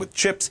is the same with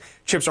chips.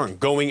 Chips aren't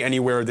going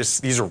anywhere.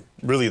 These are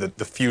really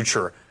the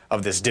future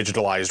of this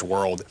digitalized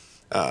world,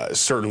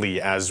 certainly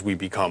as we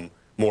become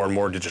more and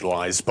more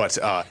digitalized. But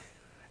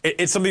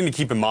it's something to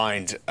keep in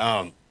mind.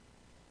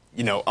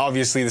 You know,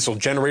 obviously this will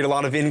generate a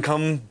lot of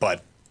income,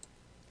 but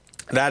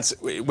that's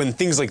when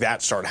things like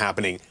that start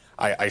happening,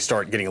 I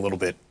start getting a little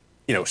bit,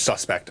 you know,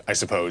 suspect, I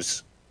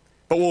suppose.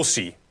 But we'll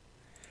see.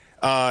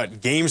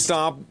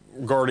 GameStop,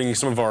 regarding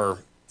some of our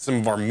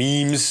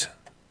memes,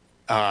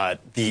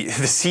 the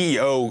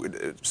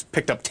CEO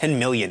picked up 10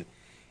 million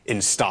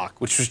in stock,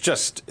 which was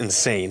just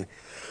insane.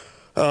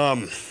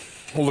 We're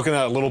looking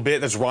at it a little bit.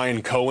 That's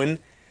Ryan Cohen.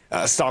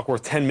 Stock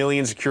worth 10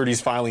 million.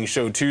 Securities filing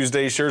showed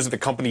Tuesday. Shares of the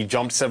company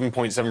jumped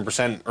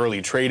 7.7% in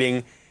early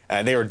trading.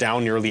 They are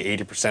down nearly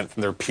 80%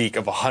 from their peak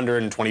of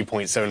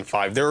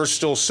 120.75. There are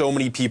still so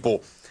many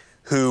people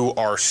who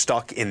are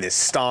stuck in this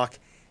stock,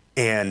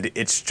 and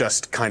it's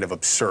just kind of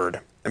absurd.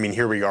 I mean,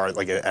 here we are,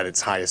 like at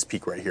its highest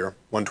peak right here,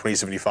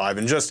 120.75,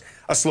 and just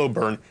a slow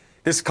burn.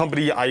 This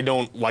company, I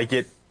don't like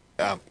it.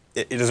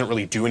 It doesn't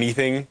really do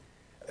anything.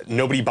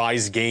 Nobody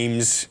buys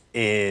games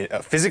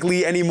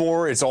physically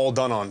anymore. It's all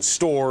done on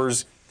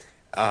stores.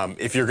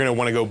 If you're going to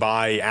want to go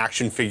buy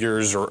action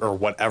figures or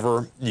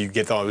whatever, you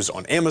get those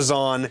on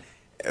Amazon.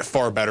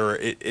 Far better.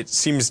 It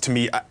seems to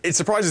me, it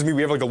surprises me.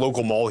 We have like a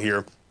local mall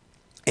here,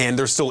 and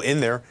they're still in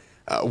there.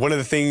 One of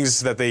the things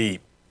that they,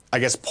 I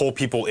guess, pull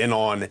people in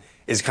on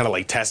is kind of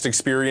like test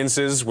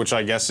experiences, which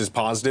I guess is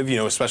positive, you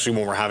know, especially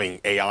when we're having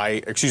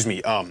a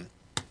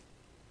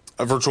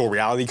virtual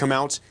reality come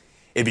out.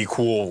 It'd be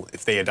cool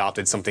if they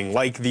adopted something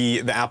like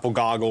the Apple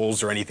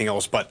goggles or anything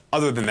else. But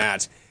other than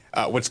that,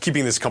 what's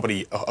keeping this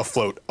company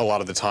afloat a lot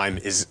of the time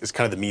is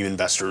kind of the meme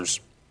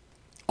investors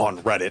on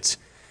Reddit.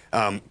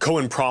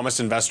 Cohen promised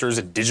investors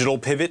a digital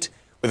pivot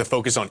with a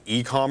focus on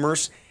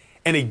e-commerce.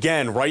 And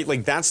again, right,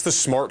 like that's the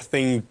smart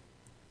thing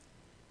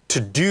to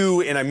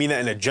do, and I mean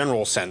that in a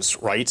general sense,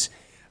 right?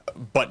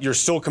 But you're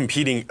still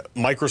competing.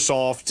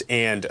 Microsoft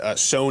and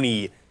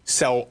Sony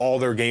sell all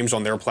their games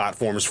on their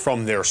platforms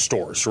from their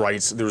stores,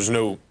 right? So there's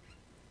no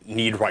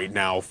need right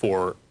now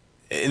for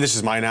and this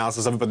is my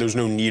analysis of it, but there's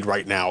no need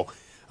right now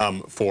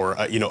for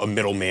a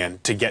middleman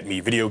to get me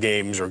video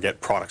games or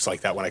get products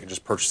like that when I can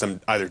just purchase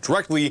them either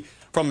directly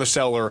from the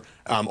seller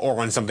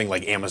or on something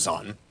like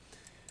Amazon.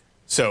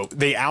 So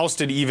they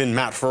ousted even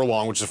Matt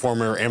Furlong, which is a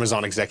former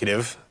Amazon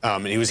executive,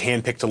 and he was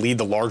handpicked to lead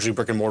the largely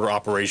brick-and-mortar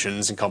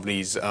operations and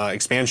company's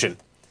expansion.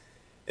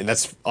 And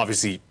that's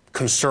obviously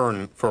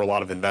concern for a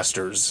lot of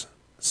investors.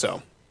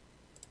 So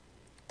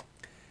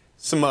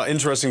some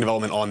interesting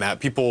development on that.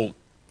 People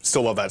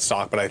still love that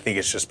stock, but I think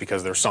it's just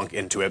because they're sunk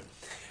into it.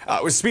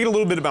 I was speaking a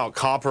little bit about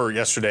copper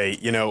yesterday.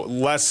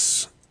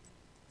 less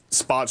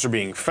spots are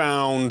being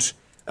found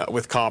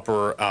with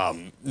copper.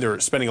 They're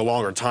spending a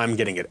longer time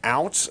getting it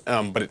out,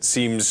 but it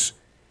seems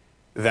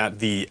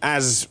that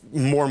as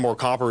more and more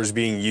copper is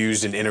being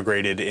used and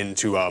integrated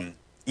into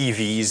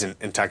EVs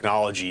and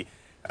technology,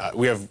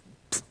 we have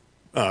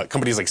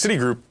companies like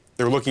Citigroup.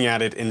 They're looking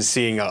at it and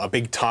seeing a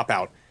big top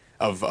out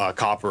of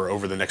copper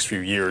over the next few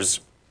years.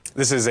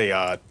 This is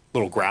a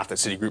little graph that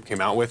Citigroup came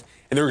out with,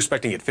 and they're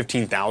expecting it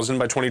 15,000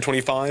 by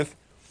 2025.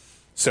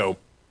 So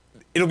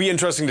it'll be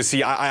interesting to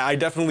see. I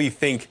definitely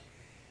think,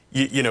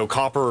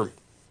 copper,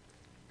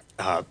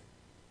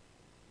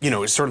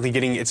 is certainly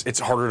getting, it's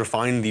harder to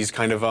find these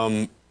kind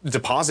of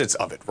deposits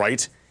of it,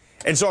 right?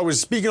 And so I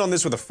was speaking on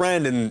this with a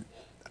friend, and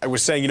I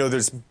was saying,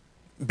 there's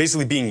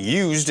basically being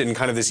used in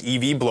kind of this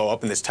EV blow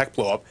up and this tech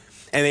blow up,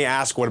 and they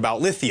ask, what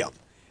about lithium?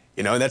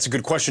 And that's a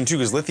good question too,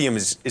 because lithium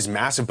is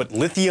massive, but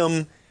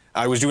lithium,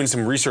 I was doing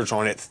some research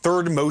on it,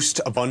 third most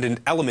abundant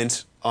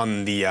element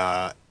on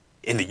the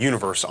in the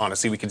universe,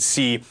 honestly. We could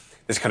see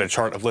this kind of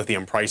chart of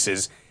lithium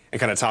prices and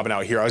kind of top it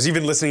out here. I was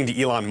even listening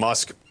to Elon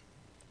Musk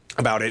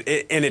about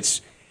it, and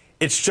it's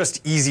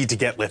just easy to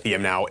get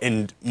lithium now,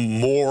 and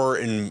more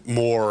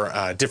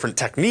different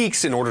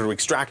techniques in order to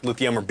extract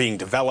lithium are being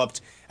developed,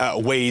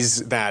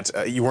 ways that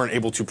you weren't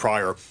able to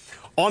prior.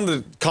 On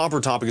the copper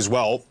topic as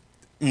well,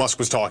 Musk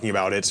was talking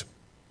about it.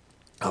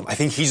 I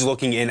think he's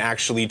looking in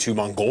actually to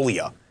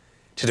Mongolia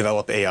to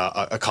develop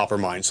a copper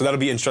mine. So that'll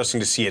be interesting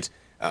to see it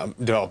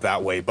develop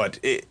that way. But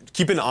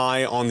keep an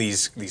eye on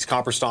these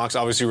copper stocks.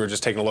 Obviously, we're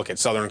just taking a look at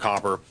Southern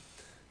Copper.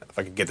 If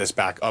I could get this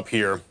back up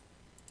here.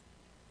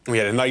 We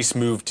had a nice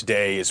move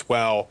today as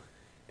well.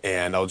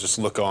 And I'll just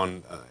look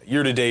on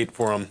year-to-date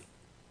for them,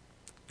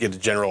 get a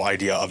general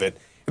idea of it.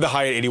 The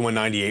high at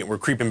 81.98. We're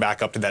creeping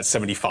back up to that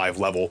 75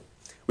 level.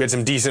 We had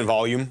some decent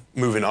volume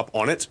moving up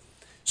on it.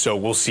 So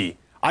we'll see.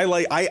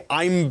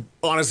 I'm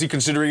honestly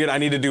considering it. I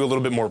need to do a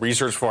little bit more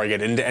research before I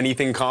get into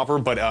anything copper,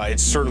 but it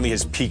certainly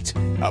has piqued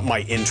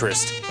my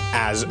interest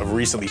as of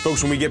recently.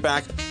 Folks, when we get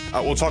back,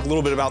 we'll talk a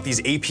little bit about these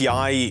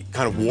API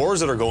kind of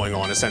wars that are going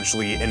on,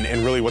 essentially,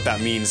 and really what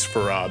that means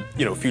for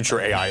future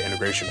AI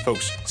integration.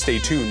 Folks, stay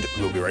tuned.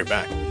 We'll be right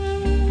back.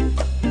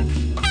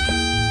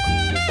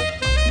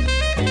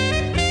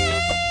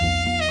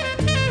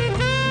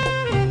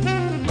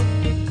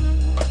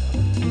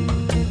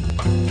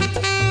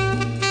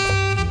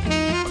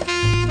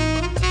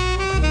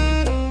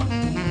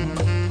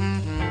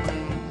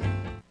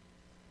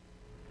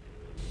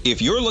 If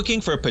you're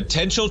looking for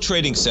potential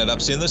trading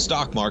setups in the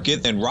stock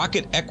market, then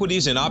Rocket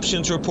Equities and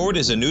Options Report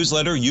is a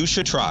newsletter you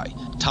should try.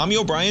 Tommy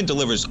O'Brien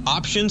delivers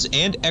options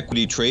and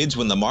equity trades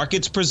when the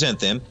markets present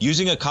them,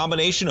 using a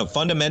combination of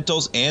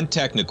fundamentals and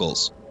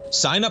technicals.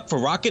 Sign up for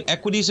Rocket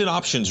Equities and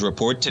Options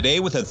Report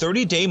today with a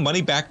 30-day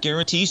money-back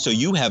guarantee, so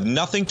you have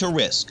nothing to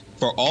risk.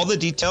 For all the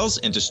details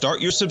and to start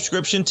your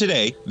subscription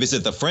today,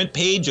 visit the front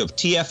page of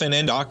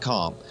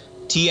TFNN.com.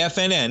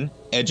 TFNN,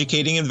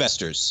 educating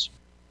investors.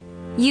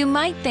 You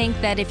might think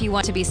that if you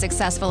want to be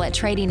successful at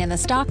trading in the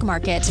stock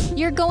market,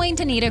 you're going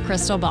to need a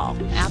crystal ball.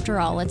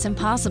 After all, it's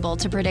impossible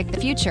to predict the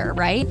future,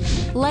 right?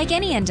 Like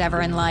any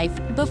endeavor in life,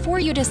 before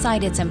you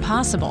decide it's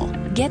impossible,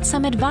 get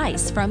some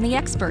advice from the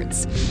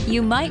experts.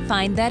 You might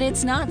find that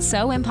it's not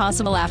so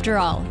impossible after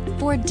all.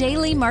 For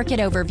daily market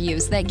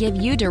overviews that give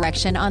you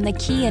direction on the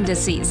key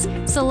indices,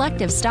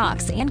 selective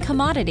stocks, and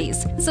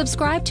commodities,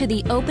 subscribe to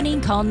the Opening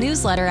Call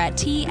newsletter at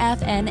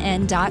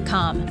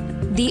TFNN.com.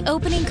 The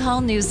Opening Call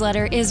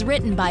newsletter is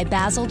written by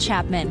Basil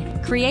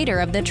Chapman,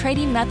 creator of the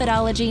trading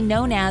methodology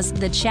known as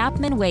the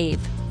Chapman Wave.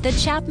 The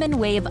Chapman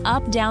Wave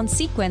up-down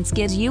sequence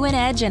gives you an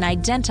edge in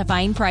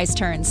identifying price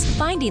turns,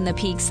 finding the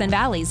peaks and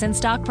valleys in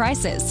stock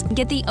prices.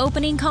 Get the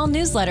Opening Call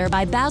newsletter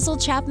by Basil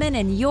Chapman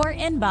in your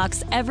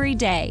inbox every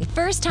day.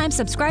 First-time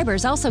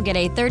subscribers also get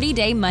a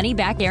 30-day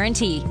money-back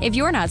guarantee. If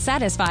you're not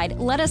satisfied,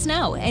 let us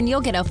know, and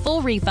you'll get a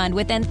full refund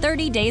within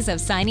 30 days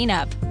of signing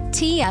up.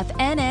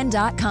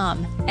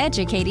 TFNN.com,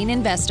 educating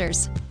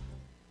investors.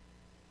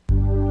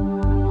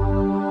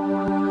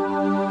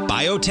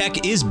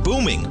 Biotech is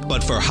booming,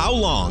 but for how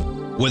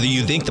long? Whether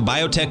you think the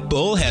biotech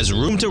bull has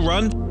room to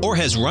run or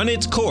has run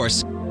its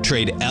course,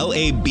 trade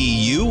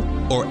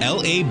LABU or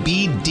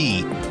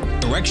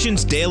LABD.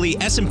 Direction's daily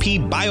S&P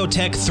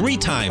Biotech 3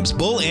 times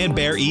bull and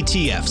bear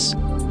ETFs.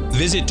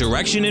 Visit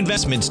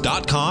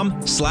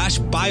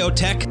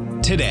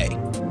directioninvestments.com/biotech today.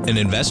 An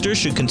investor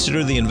should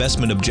consider the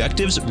investment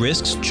objectives,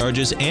 risks,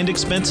 charges, and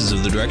expenses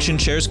of the Direction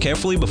shares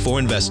carefully before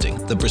investing.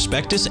 The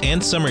prospectus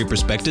and summary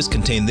prospectus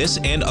contain this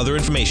and other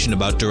information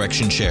about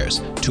Direction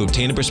shares. To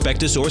obtain a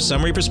prospectus or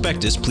summary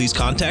prospectus, please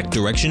contact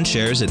Direction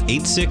Shares at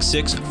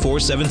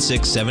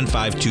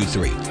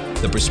 866-476-7523.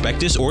 The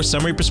prospectus or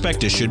summary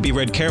prospectus should be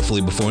read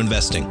carefully before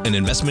investing. An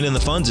investment in the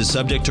funds is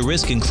subject to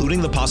risk,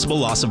 including the possible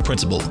loss of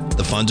principal.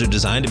 The funds are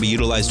designed to be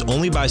utilized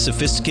only by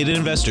sophisticated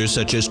investors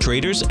such as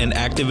traders and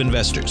active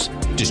investors.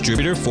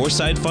 Distributor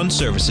Foreside Fund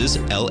Services,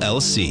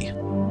 LLC.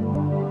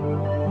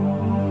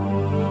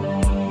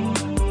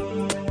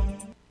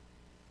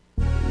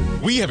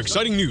 We have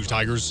exciting news,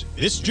 Tigers.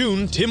 This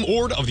June, Tim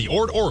Ord of the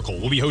Ord Oracle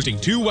will be hosting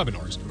 2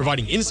 webinars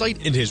providing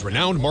insight into his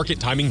renowned market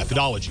timing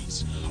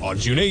methodologies. On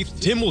June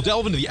 8th, Tim will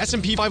delve into the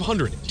S&P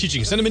 500,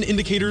 teaching sentiment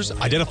indicators,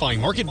 identifying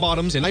market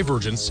bottoms and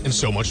divergence, and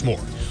so much more.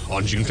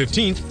 On June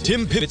 15th,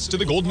 Tim pivots to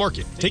the gold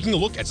market, taking a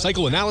look at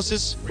cycle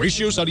analysis,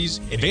 ratio studies,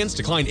 advanced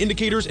decline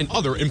indicators, and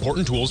other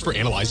important tools for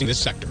analyzing this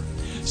sector.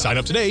 Sign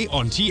up today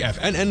on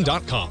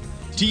TFNN.com.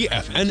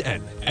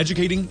 TFNN,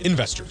 educating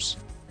investors.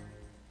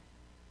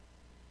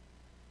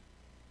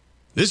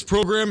 This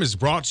program is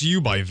brought to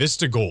you by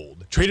Vista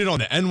Gold, traded on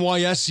the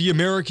NYSE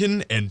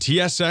American and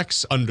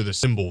TSX under the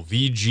symbol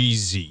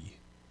VGZ.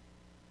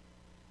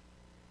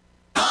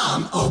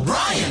 Tom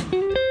O'Brien.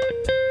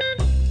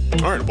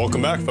 All right,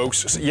 welcome back,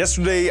 folks. So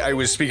yesterday, I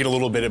was speaking a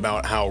little bit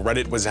about how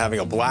Reddit was having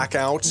a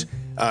blackout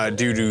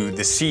due to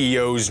the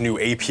CEO's new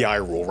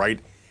API rule, right?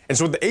 And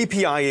so what the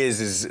API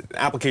is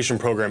application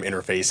program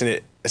interface, and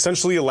it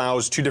essentially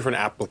allows 2 different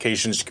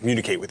applications to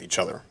communicate with each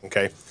other,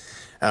 okay?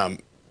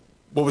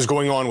 What was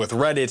going on with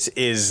Reddit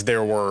is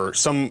there were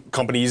some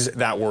companies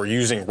that were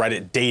using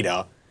Reddit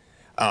data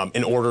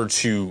in order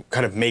to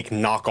kind of make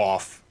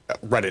knockoff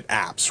Reddit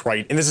apps,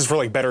 right? And this is for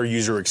like better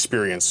user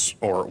experience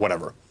or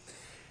whatever.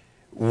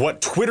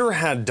 What Twitter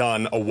had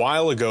done a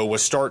while ago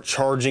was start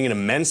charging an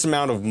immense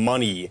amount of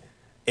money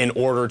in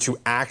order to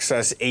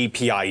access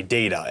API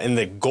data. And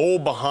the goal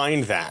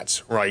behind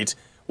that, right,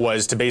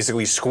 was to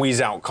basically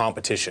squeeze out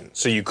competition.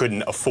 So you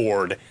couldn't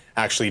afford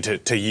actually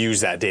to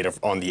use that data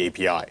on the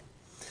API.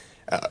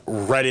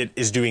 Reddit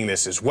is doing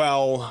this as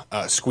well,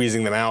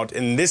 squeezing them out.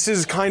 And this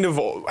is kind of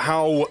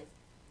how,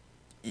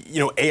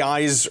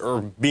 AIs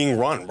are being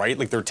run, right?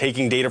 Like they're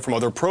taking data from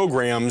other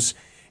programs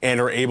and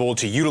are able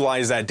to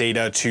utilize that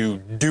data to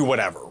do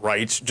whatever,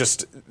 right?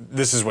 Just,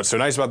 this is what's so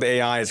nice about the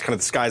AI. It's kind of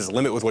the sky's the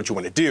limit with what you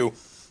want to do.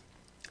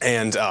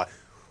 And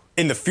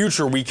in the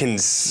future,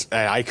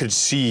 I could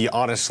see,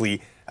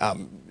 honestly,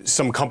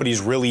 some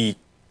companies really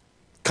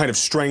kind of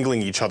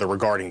strangling each other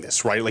regarding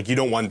this, right? Like you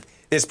don't want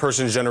this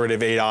person's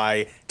generative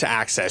AI to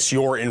access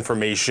your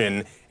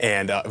information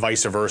and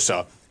vice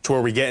versa, to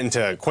where we get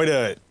into quite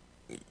a,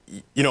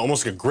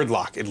 almost like a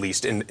gridlock, at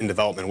least in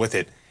development with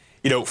it.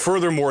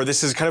 Furthermore,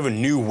 this is kind of a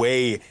new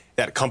way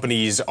that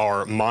companies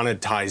are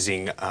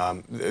monetizing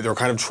their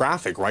kind of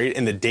traffic, right?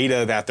 And the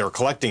data that they're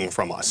collecting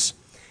from us.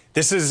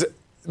 This is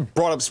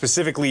brought up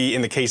specifically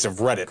in the case of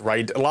Reddit,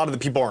 right? A lot of the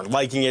people aren't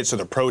liking it, so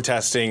they're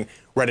protesting.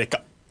 Reddit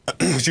got,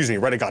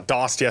 Reddit got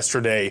DOSed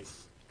yesterday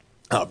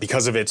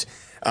because of it.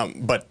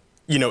 But,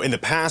 in the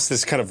past,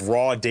 this kind of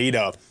raw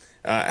data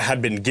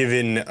had been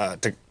given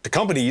to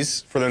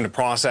companies for them to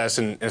process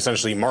and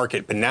essentially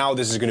market. But now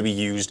this is going to be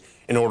used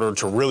in order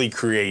to really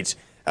create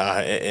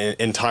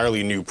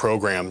entirely new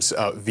programs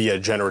via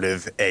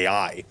generative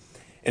AI.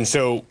 And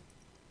so,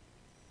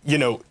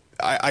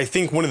 I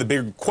think one of the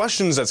big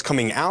questions that's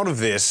coming out of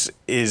this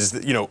is,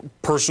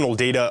 personal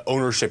data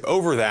ownership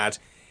over that,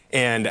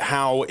 and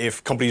how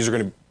if companies are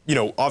going to,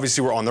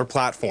 obviously we're on their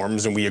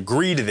platforms and we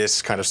agree to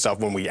this kind of stuff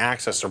when we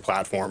access their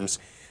platforms.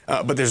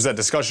 But there's that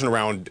discussion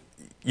around,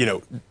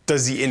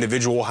 does the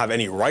individual have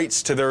any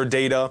rights to their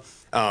data,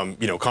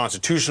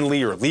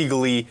 constitutionally or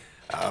legally?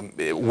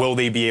 Will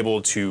they be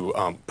able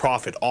to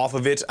profit off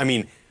of it? I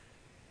mean,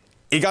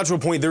 it got to a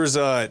point, there's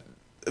a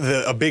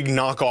big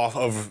knockoff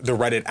of the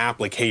Reddit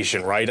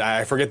application, right?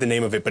 I forget the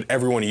name of it, but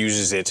everyone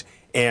uses it.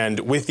 And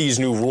with these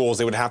new rules,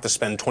 they would have to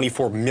spend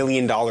 $24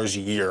 million a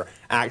year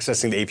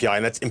accessing the API,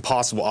 and that's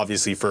impossible,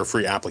 obviously, for a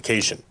free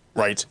application,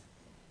 right?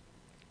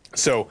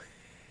 So,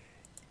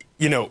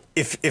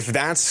 if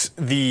that's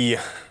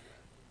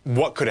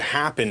what could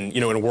happen,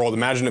 in a world,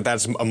 imagine if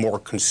that's a more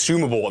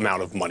consumable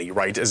amount of money,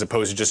 right, as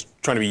opposed to just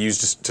trying to be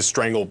used to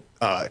strangle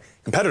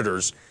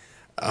competitors.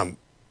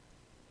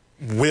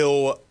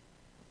 Will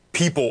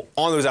people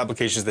on those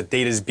applications that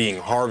data is being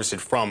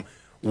harvested from,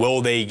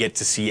 will they get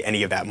to see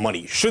any of that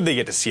money? Should they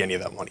get to see any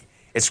of that money?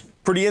 It's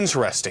pretty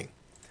interesting.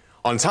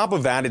 On top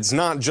of that, it's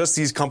not just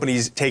these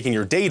companies taking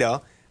your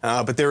data,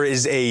 but there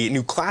is a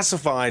new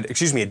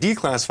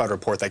declassified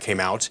report that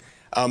came out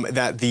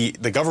that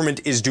the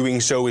government is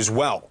doing so as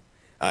well.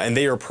 And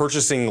they are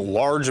purchasing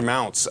large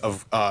amounts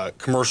of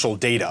commercial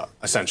data,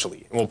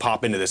 essentially. And we'll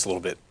pop into this a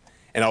little bit.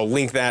 And I'll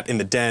link that in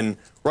the den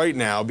right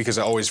now because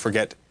I always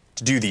forget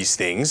to do these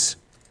things.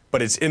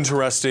 But it's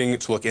interesting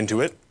to look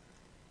into it.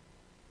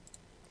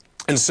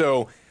 And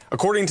so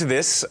According to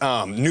this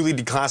newly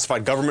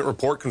declassified government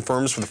report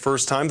confirms for the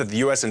first time that the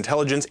U.S.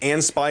 intelligence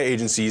and spy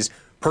agencies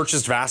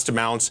purchased vast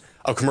amounts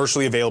of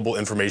commercially available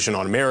information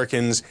on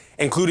Americans,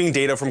 including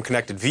data from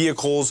connected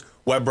vehicles,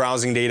 web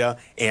browsing data,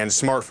 and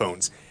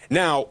smartphones.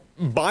 Now,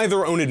 by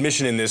their own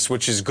admission in this,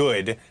 which is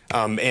good,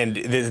 and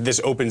this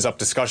opens up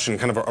discussion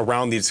kind of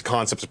around these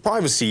concepts of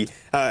privacy,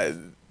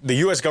 the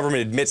U.S.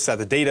 government admits that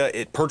the data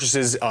it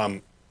purchases,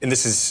 and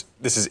this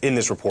is in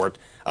this report,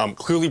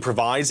 clearly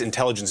provides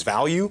intelligence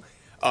value,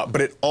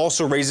 but it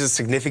also raises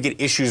significant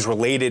issues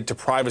related to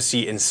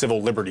privacy and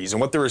civil liberties.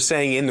 And what they were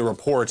saying in the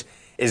report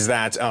is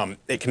that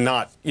it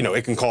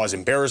can cause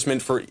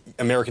embarrassment for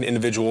American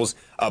individuals,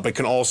 but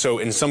can also,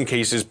 in some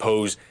cases,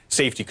 pose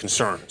safety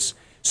concerns.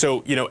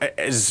 So,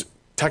 as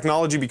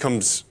technology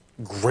becomes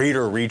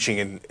greater reaching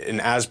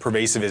and as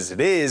pervasive as it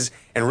is,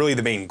 and really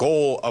the main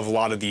goal of a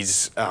lot of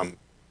these,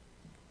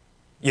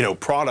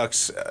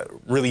 products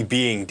really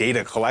being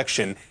data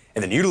collection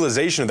and then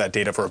utilization of that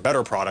data for a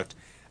better product,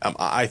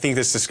 I think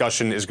this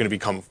discussion is going to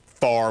become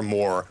far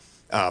more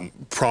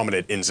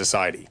prominent in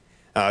society.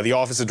 The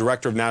Office of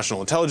Director of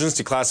National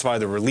Intelligence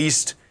declassified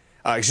released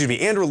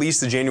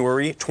the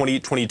January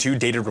 2022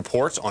 dated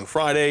reports on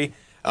Friday,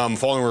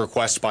 following a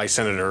request by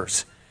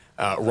Senators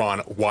Ron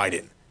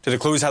Wyden to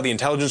disclose how the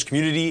intelligence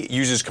community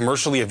uses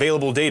commercially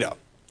available data.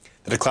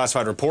 The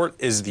declassified report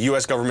is the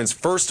U.S. government's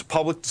first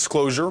public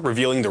disclosure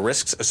revealing the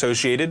risks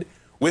associated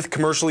with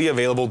commercially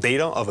available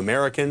data of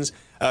Americans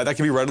that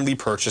can be readily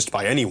purchased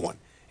by anyone,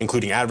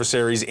 including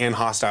adversaries and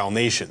hostile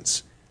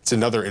nations. It's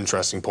another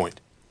interesting point.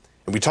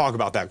 And we talk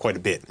about that quite a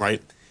bit,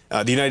 right?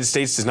 The United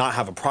States does not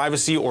have a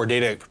privacy or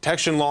data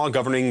protection law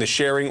governing the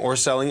sharing or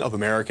selling of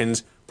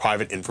Americans'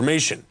 private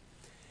information.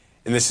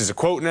 And this is a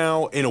quote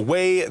now, in a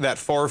way that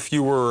far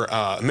fewer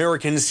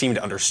Americans seem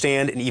to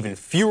understand and even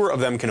fewer of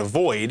them can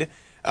avoid,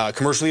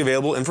 commercially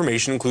available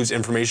information includes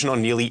information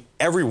on nearly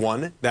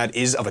everyone that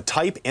is of a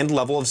type and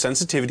level of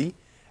sensitivity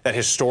that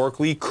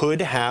historically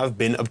could have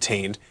been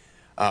obtained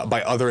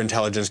by other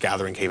intelligence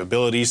gathering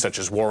capabilities such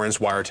as warrants,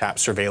 wiretap,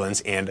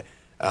 surveillance, and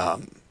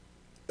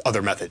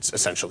other methods,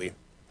 essentially.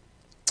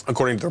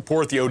 According to the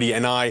report, the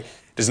ODNI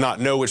does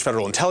not know which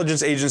federal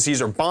intelligence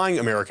agencies are buying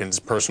Americans'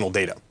 personal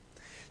data.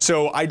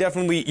 So I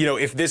definitely,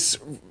 if this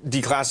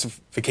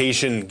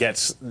declassification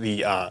gets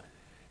the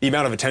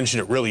amount of attention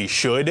it really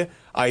should,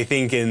 I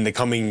think in the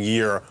coming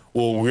year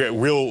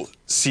we'll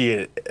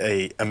see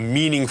a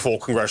meaningful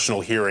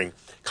congressional hearing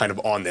kind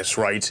of on this,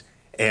 right?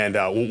 And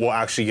we'll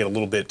actually get a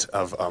little bit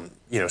of,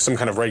 some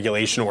kind of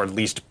regulation or at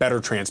least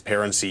better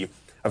transparency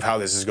of how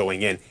this is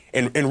going in.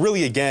 And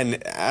really,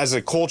 again, as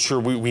a culture,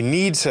 we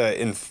need to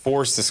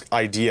enforce this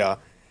idea,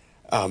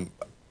 of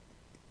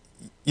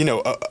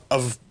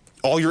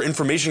all your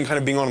information kind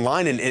of being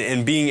online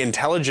and being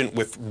intelligent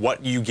with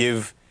what you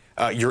give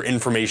your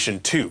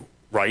information to,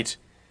 right?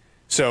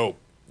 So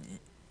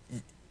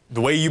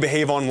the way you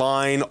behave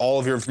online, all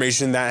of your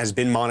information that has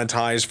been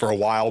monetized for a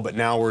while, but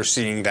now we're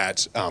seeing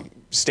that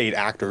state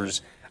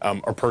actors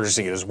are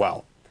purchasing it as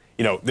well.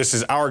 This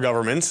is our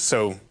government,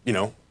 so,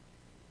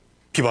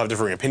 people have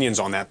differing opinions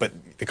on that, but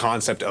the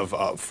concept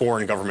of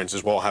foreign governments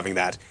as well having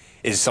that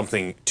is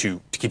something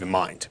to keep in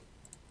mind.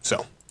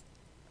 So,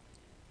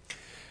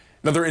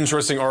 another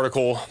interesting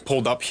article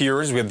pulled up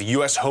here is we have the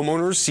U.S.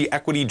 homeowners see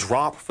equity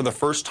drop for the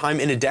first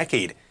time in a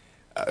decade.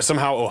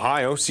 Somehow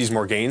Ohio sees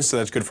more gains, so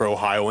that's good for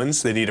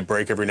Ohioans. They need a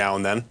break every now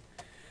and then.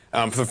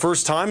 For the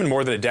first time in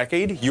more than a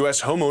decade,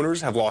 U.S.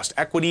 homeowners have lost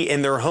equity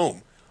in their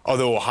home,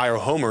 although Ohio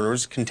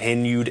homeowners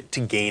continued to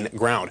gain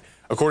ground.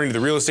 According to the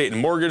Real Estate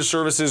and Mortgage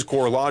Services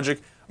CoreLogic,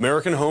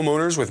 American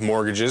homeowners with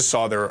mortgages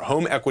saw their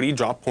home equity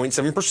drop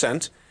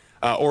 0.7%,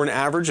 or an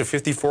average of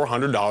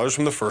 $5,400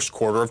 from the first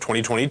quarter of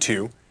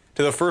 2022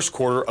 to the first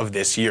quarter of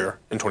this year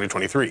in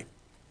 2023.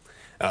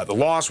 The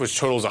loss, which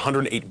totals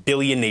 $108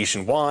 billion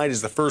nationwide,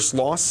 is the first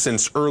loss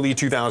since early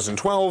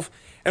 2012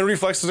 and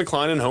reflects the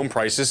decline in home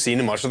prices seen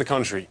in much of the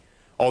country,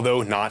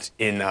 although not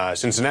in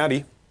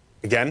Cincinnati.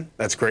 Again,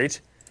 that's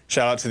great.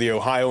 Shout out to the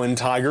Ohioan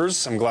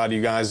Tigers. I'm glad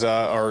you guys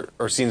are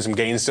seeing some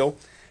gains still.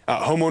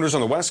 Homeowners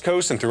on the West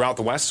Coast and throughout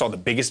the West saw the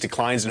biggest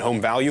declines in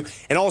home value.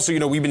 And also,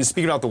 we've been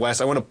speaking about the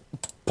West. I want to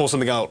pull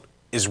something out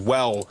as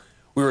well.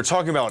 We were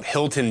talking about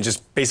Hilton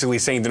just basically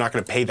saying they're not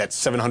going to pay that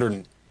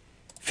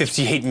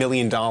 $758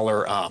 million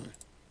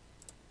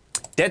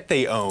debt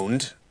they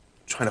owned.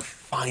 I'm trying to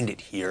find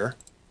it here.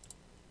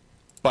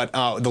 But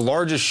the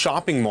largest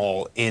shopping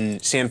mall in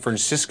San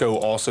Francisco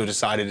also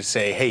decided to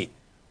say, hey,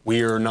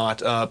 we're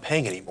not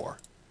paying anymore.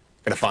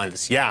 Gotta find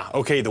this. Yeah,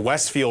 okay, the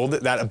Westfield,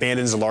 that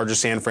abandons the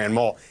largest San Fran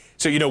mall.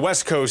 So,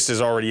 West Coast is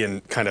already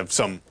in kind of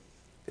some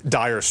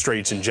dire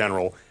straits in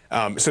general.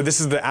 So this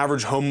is the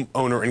average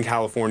homeowner in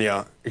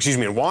California,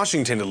 in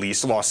Washington at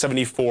least, lost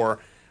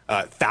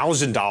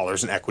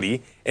 $74,000 in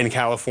equity. In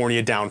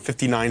California, down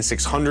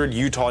 $59,600.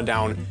 Utah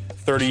down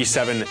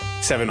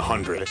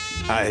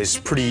 $37,700. It's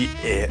pretty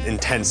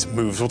intense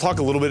moves. We'll talk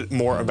a little bit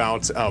more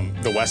about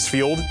the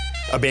Westfield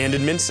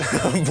abandonments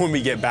when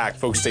we get back.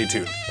 Folks, stay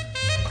tuned.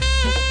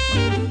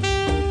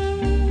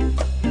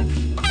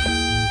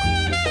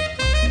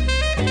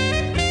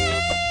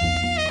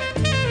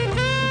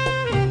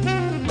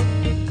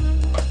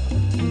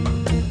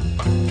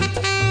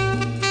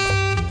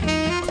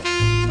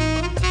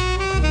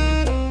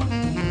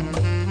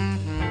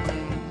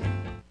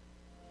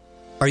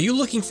 Are you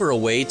looking for a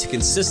way to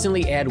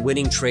consistently add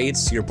winning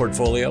trades to your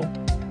portfolio?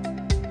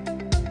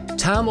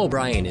 Tom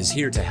O'Brien is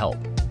here to help.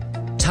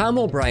 Tom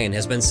O'Brien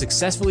has been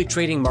successfully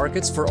trading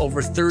markets for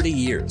over 30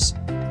 years.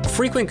 A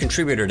frequent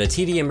contributor to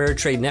TD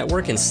Ameritrade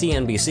Network and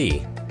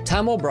CNBC,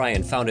 Tom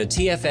O'Brien founded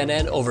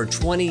TFNN over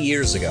 20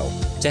 years ago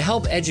to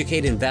help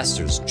educate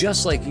investors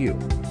just like you.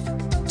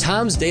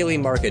 Tom's daily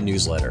market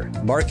newsletter,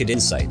 Market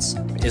Insights,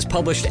 is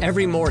published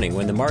every morning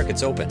when the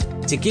markets open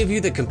to give you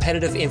the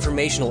competitive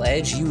informational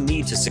edge you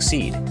need to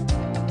succeed.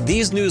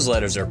 These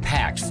newsletters are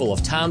packed full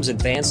of Tom's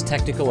advanced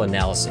technical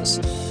analysis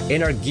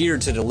and are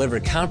geared to deliver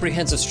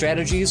comprehensive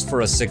strategies for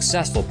a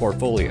successful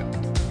portfolio.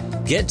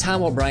 Get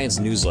Tom O'Brien's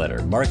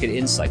newsletter, Market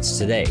Insights,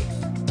 today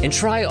and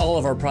try all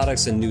of our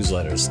products and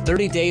newsletters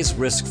 30 days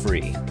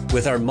risk-free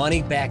with our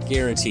money-back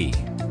guarantee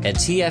at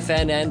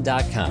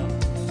TFNN.com.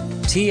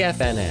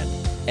 TFNN.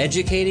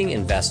 Educating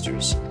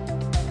investors.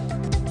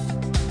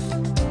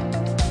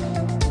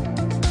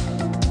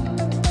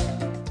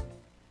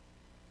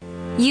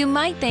 You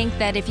might think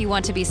that if you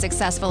want to be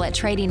successful at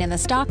trading in the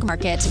stock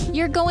market,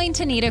 you're going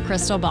to need a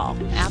crystal ball.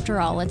 After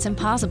all, it's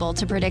impossible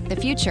to predict the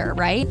future,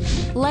 right?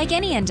 Like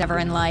any endeavor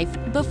in life,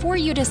 before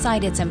you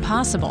decide it's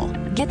impossible,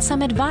 get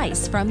some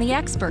advice from the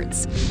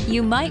experts.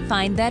 You might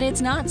find that it's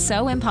not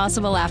so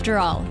impossible after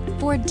all.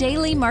 For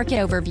daily market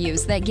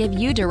overviews that give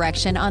you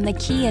direction on the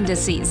key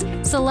indices,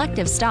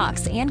 selective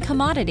stocks, and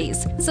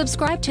commodities,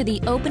 subscribe to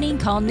the Opening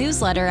Call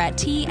newsletter at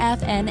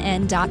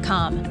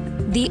TFNN.com.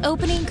 The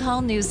Opening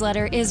Call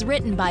newsletter is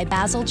written by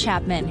Basil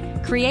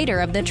Chapman,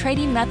 creator of the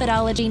trading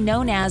methodology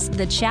known as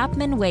the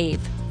Chapman Wave.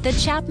 The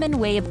Chapman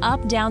Wave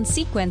up-down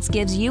sequence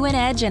gives you an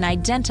edge in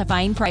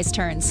identifying price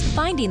turns,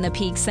 finding the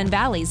peaks and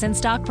valleys in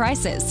stock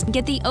prices.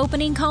 Get the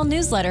Opening Call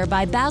newsletter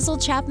by Basil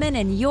Chapman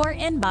in your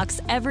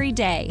inbox every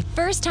day.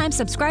 First-time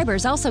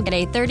subscribers also get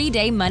a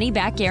 30-day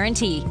money-back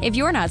guarantee. If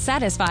you're not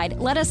satisfied,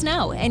 let us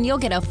know, and you'll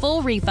get a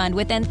full refund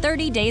within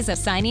 30 days of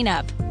signing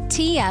up.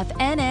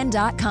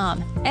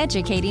 TFNN.com,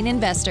 educating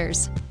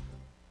investors.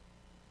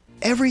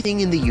 Everything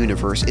in the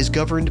universe is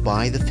governed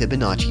by the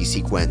Fibonacci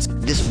sequence.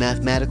 This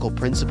mathematical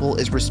principle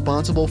is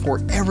responsible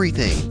for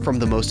everything from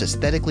the most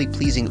aesthetically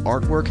pleasing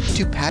artwork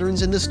to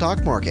patterns in the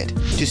stock market.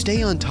 To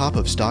stay on top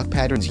of stock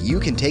patterns you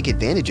can take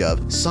advantage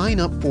of, sign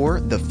up for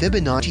the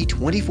Fibonacci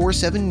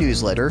 24/7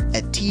 newsletter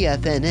at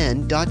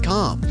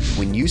TFNN.com.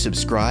 When you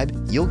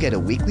subscribe, you'll get a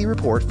weekly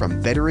report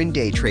from veteran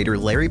day trader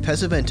Larry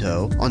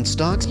Pesavento on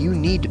stocks you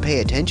need to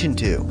pay attention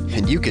to.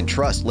 And you can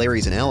trust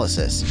Larry's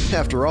analysis.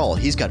 After all,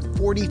 he's got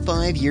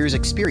 45 years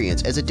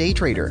experience as a day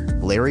trader.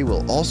 Larry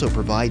will also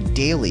provide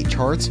daily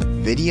charts,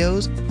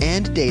 videos,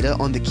 and data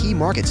on the key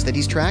markets that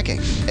he's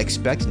tracking.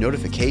 Expect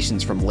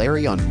notifications from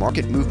Larry on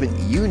market movement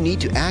you need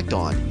to act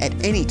on at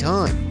any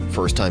time.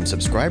 First-time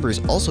subscribers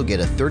also get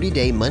a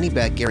 30-day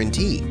money-back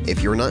guarantee.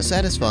 If you're not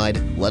satisfied,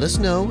 let us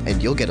know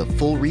and you'll get a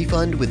full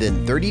refund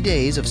within 30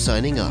 days of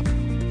signing up.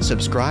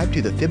 Subscribe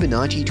to the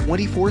Fibonacci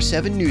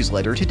 24/7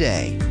 newsletter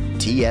today.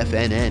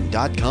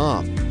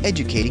 TFNN.com,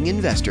 educating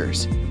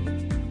investors.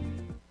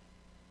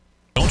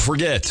 Don't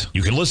forget,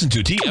 you can listen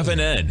to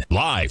TFNN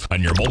live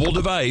on your mobile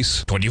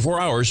device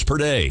 24 hours per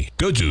day.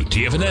 Go to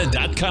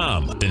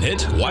TFNN.com, then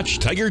hit Watch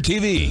Tiger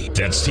TV.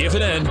 That's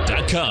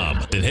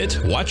TFNN.com, then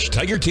hit Watch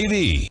Tiger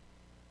TV.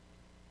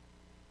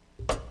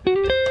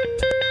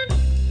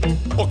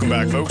 Welcome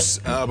back, folks.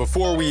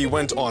 Before we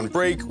went on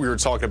break, we were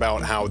talking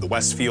about how the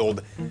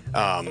Westfield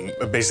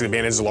basically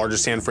abandons the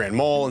largest San Fran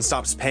mall and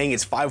stops paying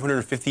its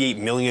 $558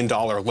 million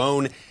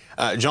loan.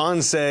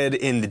 John said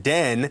in the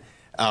Den,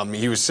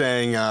 he was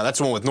saying that's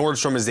the one with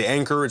Nordstrom as the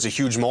anchor. It's a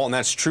huge mall, and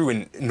that's true.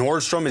 And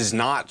Nordstrom is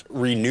not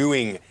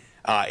renewing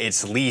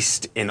its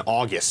lease in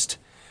August.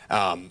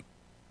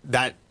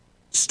 That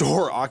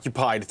store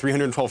occupied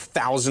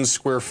 312,000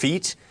 square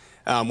feet.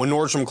 When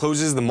Nordstrom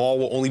closes, the mall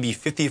will only be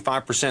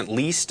 55%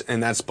 leased,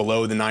 and that's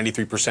below the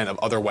 93% of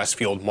other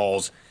Westfield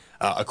malls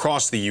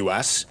across the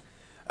U.S.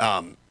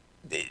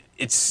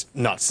 It's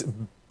nuts.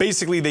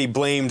 Basically, they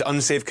blamed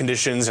unsafe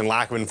conditions and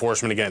lack of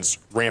enforcement against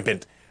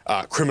rampant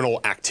criminal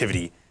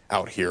activity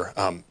out here.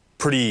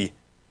 Pretty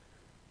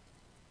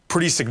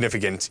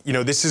significant. You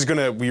know, this is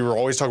we were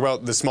always talking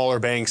about the smaller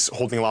banks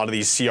holding a lot of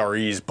these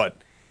CREs, but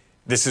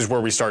this is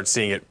where we start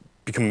seeing it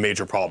become a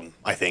major problem,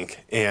 I think.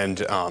 And,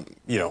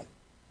 you know,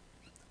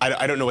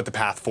 I don't know what the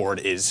path forward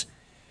is.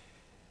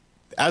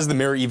 As the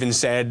mayor even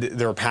said,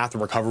 their path to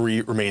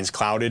recovery remains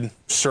clouded.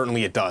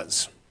 Certainly it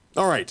does.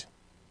 All right.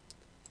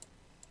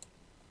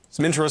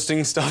 Some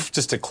interesting stuff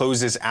just to close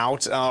this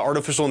out.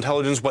 Artificial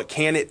intelligence, what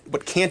can't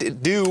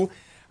it do?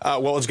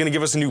 Well, it's going to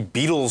give us a new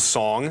Beatles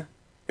song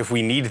if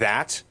we need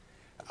that.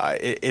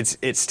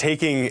 It's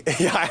taking.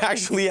 Yeah, I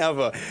actually have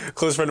a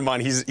close friend of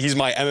mine. He's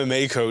my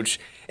MMA coach,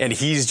 and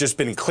he's just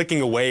been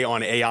clicking away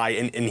on AI,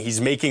 and he's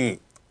making,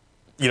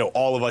 you know,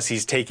 all of us.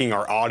 He's taking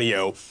our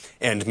audio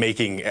and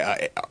making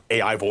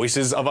AI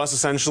voices of us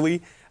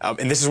essentially,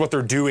 and this is what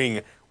they're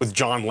doing with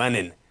John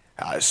Lennon.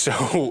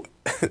 So.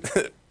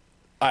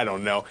 I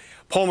don't know.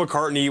 Paul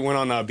McCartney went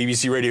on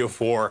BBC Radio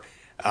 4.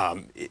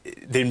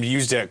 They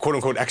used to,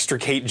 quote-unquote,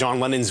 extricate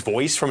John Lennon's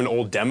voice from an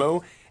old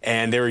demo,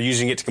 and they were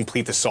using it to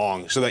complete the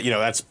song. So that,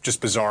 that's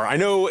just bizarre. I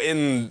know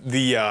in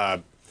the,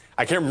 I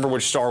can't remember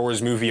which Star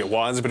Wars movie it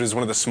was, but it was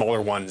one of the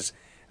smaller ones.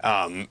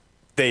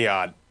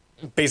 They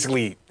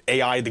basically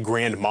AI'd the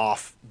Grand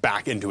Moff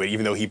back into it,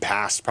 even though he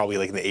passed probably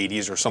like in the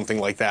 80s or something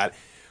like that.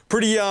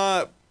 Pretty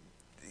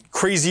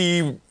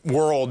crazy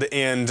world,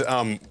 and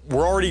I'm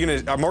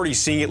already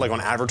seeing it like on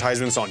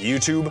advertisements on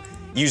YouTube,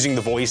 using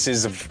the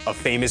voices of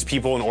famous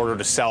people in order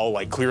to sell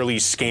like clearly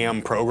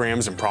scam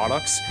programs and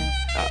products.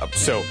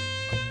 So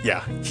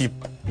yeah,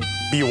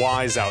 be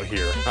wise out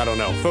here. I don't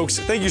know. Folks,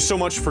 thank you so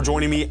much for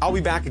joining me. I'll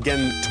be back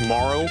again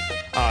tomorrow.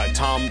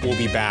 Tom will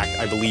be back,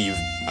 I believe,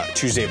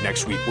 Tuesday of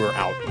next week. We're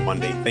out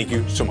Monday. Thank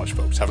you so much,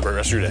 folks. Have a great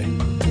rest of your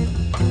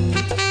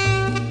day.